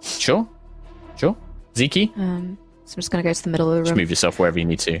away? Sure. Ziki? So I'm just going to go to the middle of the room. Just move yourself wherever you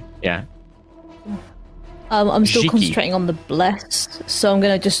need to. Yeah. I'm still concentrating on the bless, so I'm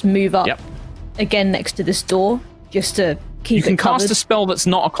going to just move up again next to this door, just to keep it covered. You can cast a spell that's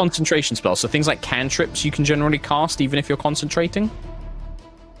not a concentration spell, so things like cantrips you can generally cast even if you're concentrating.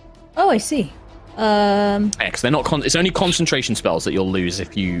 Oh, I see. Because they're not. It's only concentration spells that you'll lose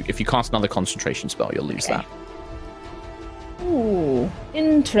if you cast another concentration spell. You'll lose that. Ooh,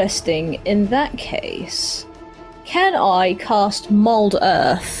 interesting. In that case, can I cast Mold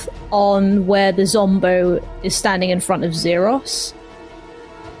Earth on where the Zombo is standing in front of Xeros?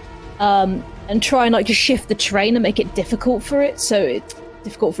 And try and just shift the terrain and make it difficult for it, so it's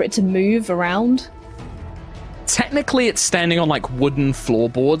difficult for it to move around. Technically, it's standing on wooden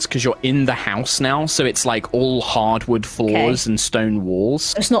floorboards because you're in the house now, so it's all hardwood floors and stone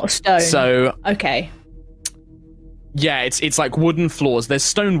walls. It's not stone. So okay. Yeah, it's wooden floors. There's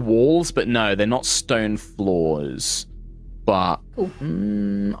stone walls, but no, they're not stone floors. But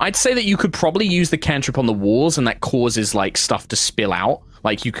cool. I'd say that you could probably use the cantrip on the walls, and that causes stuff to spill out.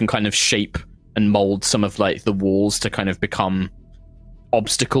 You can kind of shape and mold some of the walls to kind of become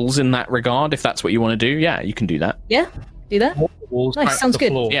obstacles in that regard. If that's what you want to do, yeah, you can do that. Yeah, do that. Walls, nice, sounds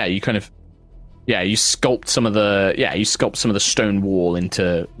good. Floor. Yeah, you kind of. Yeah, you sculpt some of the stone wall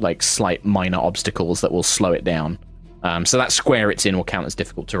into slight minor obstacles that will slow it down. So that square it's in will count as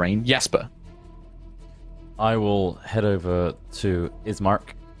difficult terrain. Jesper. I will head over to Ismark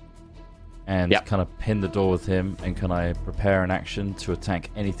and kind of pin the door with him, and can I prepare an action to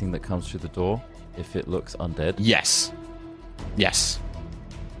attack anything that comes through the door if it looks undead? Yes.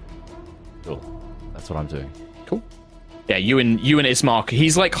 Cool. That's what I'm doing. Cool. Yeah, you and Ismark,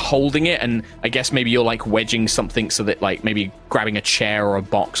 he's holding it, and I guess maybe you're wedging something so that maybe grabbing a chair or a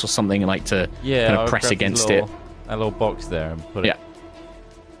box or something to kind of press against it. A little box there and put it.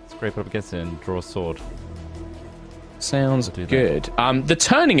 Scrape it up against it and draw a sword. Sounds good. The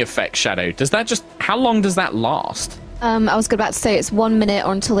turning effect, Shadow, how long does that last? I was about to say it's 1 minute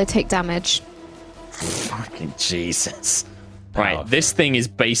or until they take damage. Fucking Jesus. Right, this thing is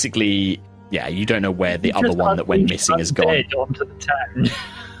basically... Yeah, you don't know where the other one that went missing has gone. Onto the town.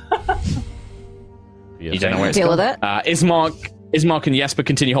 You don't know where it's gone. Deal with it. Ismark and Jesper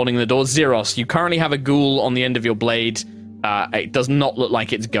continue holding the door. Xeros, you currently have a ghoul on the end of your blade. It does not look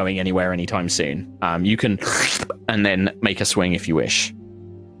like it's going anywhere anytime soon. You can and then make a swing if you wish.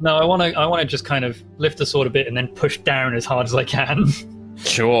 No, I want to just kind of lift the sword a bit and then push down as hard as I can.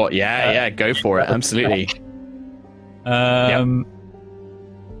 Sure, yeah, go for it. Absolutely.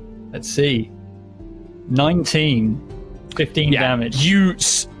 Let's see. 19. 15 damage.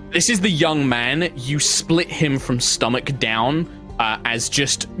 This is the young man. You split him from stomach down as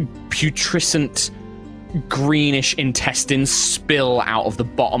just putrescent greenish intestines spill out of the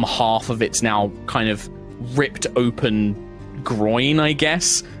bottom half of its now kind of ripped open groin, I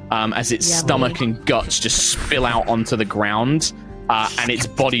guess, as its stomach and guts just spill out onto the ground, and its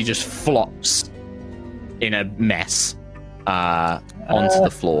body just flops in a mess onto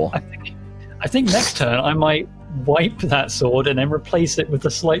the floor. I think next turn I might wipe that sword and then replace it with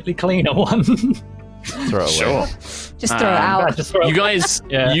a slightly cleaner one. Throw it away. Sure. Just throw it out. You guys,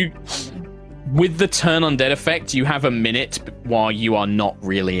 with the turn undead effect, you have a minute while you are not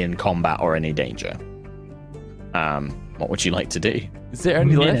really in combat or any danger. What would you like to do? Is there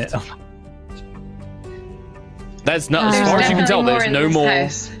any left? There's not, as far as you can tell, there's no more.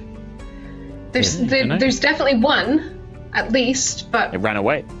 House. There's definitely one, at least, but It ran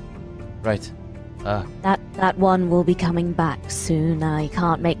away. Right. That one will be coming back soon. I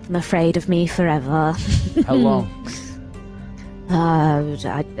can't make them afraid of me forever. How long?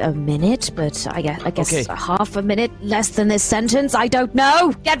 A minute, but I guess half a minute, less than this sentence. I don't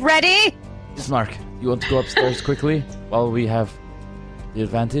know. Get ready. Ismark, you want to go upstairs quickly while we have the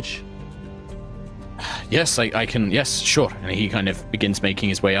advantage? Yes, I can. Yes, sure. And he kind of begins making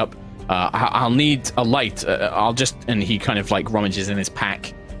his way up. I'll need a light. And he kind of rummages in his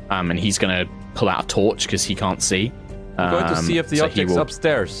pack, and he's gonna pull out a torch because he can't see. I'm going to see if the object's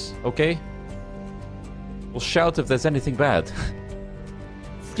upstairs. Okay. We'll shout if there's anything bad.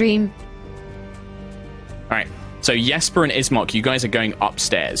 Scream. All right. So Jesper and Ismark, you guys are going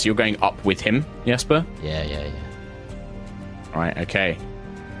upstairs. You're going up with him, Jesper? Yeah. All right. Okay.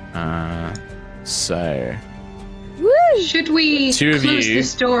 So. Woo! should we Two of close you.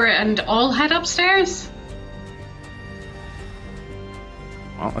 this door and all head upstairs?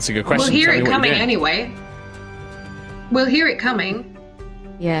 Well, that's a good question. We'll hear Tell me it what you're coming doing. anyway. We'll hear it coming.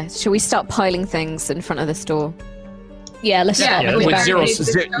 Yeah, shall we start piling things in front of this door? Yeah, let's start yeah, with With that. Zeros,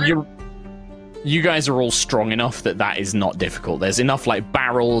 This door? you guys are all strong enough that is not difficult. There's enough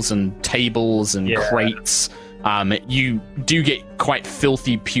barrels and tables and crates. You do get quite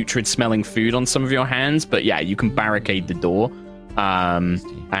filthy, putrid-smelling food on some of your hands, but yeah, you can barricade the door.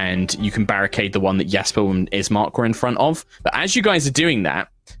 And you can barricade the one that Jesper and Ismark were in front of. But as you guys are doing that,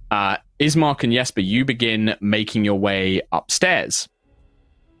 Ismark and Jesper, you begin making your way upstairs.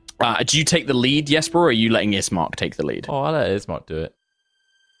 Do you take the lead, Jesper, or are you letting Ismark take the lead? Oh, I'll let Ismark do it.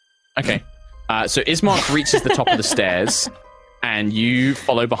 Okay. So Ismark reaches the top of the stairs, and you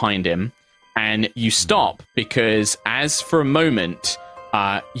follow behind him, and you stop because as for a moment,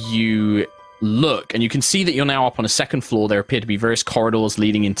 you look, and you can see that you're now up on a second floor. There appear to be various corridors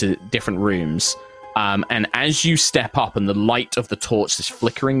leading into different rooms. And as you step up and the light of the torch, this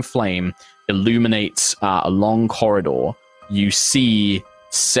flickering flame, illuminates a long corridor, you see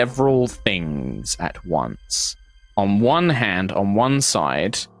several things at once. On one hand, on one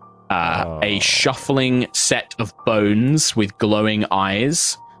side, a shuffling set of bones with glowing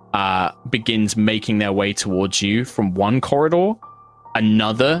eyes begins making their way towards you from one corridor.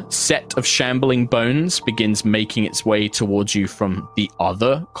 Another set of shambling bones begins making its way towards you from the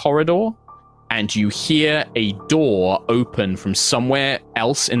other corridor. And you hear a door open from somewhere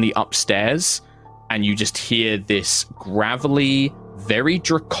else in the upstairs. And you just hear this gravelly, very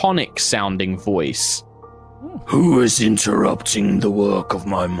draconic sounding voice. Who is interrupting the work of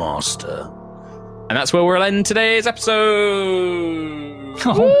my master? And that's where we'll end today's episode.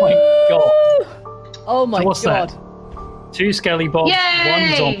 Oh my god. Oh my So what's god. that? 2 skelly bobs,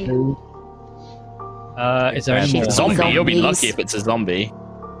 Yay! 1 zombie. Is there any more? Zombie? You'll be Zombies. lucky if it's a zombie.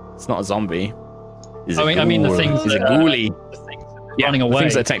 It's not a zombie. It's a I mean the ghoul. things It's a that, ghoulie. the things that are Yeah, running the away.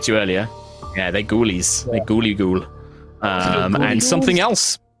 things that attacked you earlier. Yeah, they're ghoulies. Yeah. They're ghoulie ghoul. And something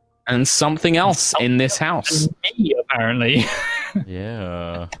else. And something else in this house. And me, apparently.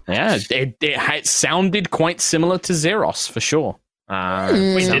 Yeah. Yeah, it sounded quite similar to Zeros, for sure.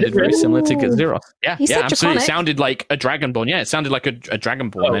 It sounded very similar to Zeros. Yeah, He said absolutely. It draconic. sounded like a Dragonborn. Yeah, it sounded like a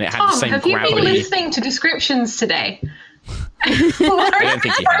Dragonborn, and it had Tom, the same have you been gravity. listening to descriptions today? I don't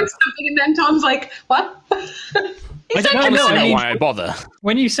think he heard has. something and then Tom's like, what? I don't No, honestly I know mean- why I bother.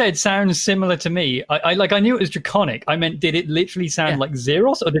 When you said sounds similar to me, I knew it was draconic. I meant, did it literally sound like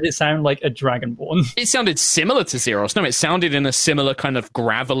Zeros, or did it sound like a Dragonborn? It sounded similar to Zeros. No, it sounded in a similar kind of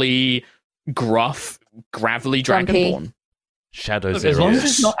gravelly, gruff, gravelly Grumpy. Dragonborn. Shadow Look, as long as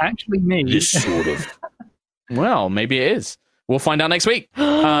Zeros. it's not actually me. Sort of. Well, maybe it is. We'll find out next week.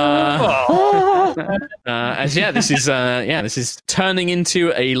 This is turning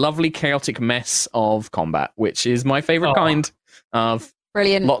into a lovely chaotic mess of combat, which is my favorite kind of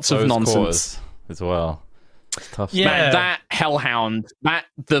Brilliant. lots of Those nonsense. cores as well. It's tough. Yeah. Man, that hellhound,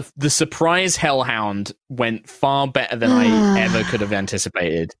 the surprise hellhound went far better than I ever could have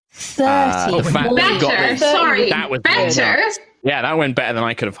anticipated. 30. The fact that we got Better, this- sorry. that was Better. Yeah, that went better than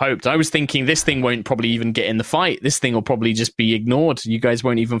I could have hoped. I was thinking this thing won't probably even get in the fight. This thing will probably just be ignored. You guys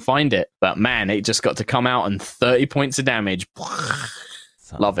won't even find it. But man, it just got to come out and 30 points of damage.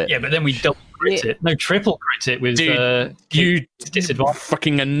 Love it. Yeah, but then we double crit it. No, triple crit it with Dude, you disadvantage.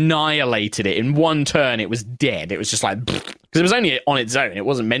 fucking annihilated it in one turn. It was dead. It was just like because it was only on its own. It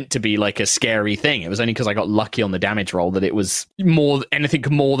wasn't meant to be like a scary thing. It was only because I got lucky on the damage roll that it was anything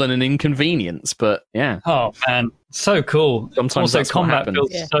more than an inconvenience. But yeah, Oh man, so cool. Sometimes also, that's what combat happens.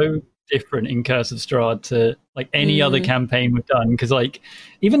 feels so different in Curse of Strahd to like any other campaign we've done. Because like,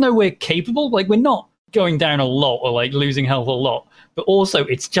 even though we're capable, like we're not going down a lot or like losing health a lot, but also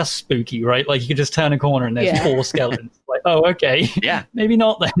it's just spooky, right? Like you could just turn a corner and there's Yeah. 4 skeletons. Like, oh, okay, yeah. maybe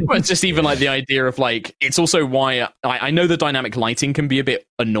not then. Well, it's just even like the idea of like it's also why I know the dynamic lighting can be a bit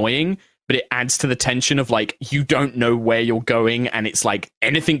annoying, but it adds to the tension of like you don't know where you're going, and it's like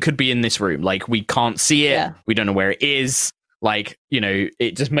anything could be in this room. Like we can't see it, Yeah. we don't know where it is. Like, you know,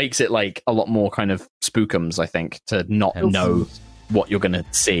 it just makes it like a lot more kind of spookums, I think, to not know what you're gonna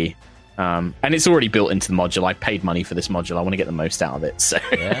see. And it's already built into the module. I paid money for this module. I want to get the most out of it. So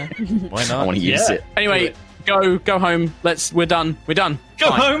Yeah. Why I not? want to use Yeah. it. Anyway, go home. We're done. We're done.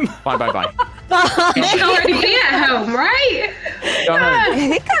 Go Bye. home. Bye. They should already be at home, right? Go home. I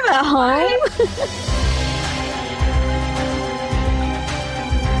think I'm at home.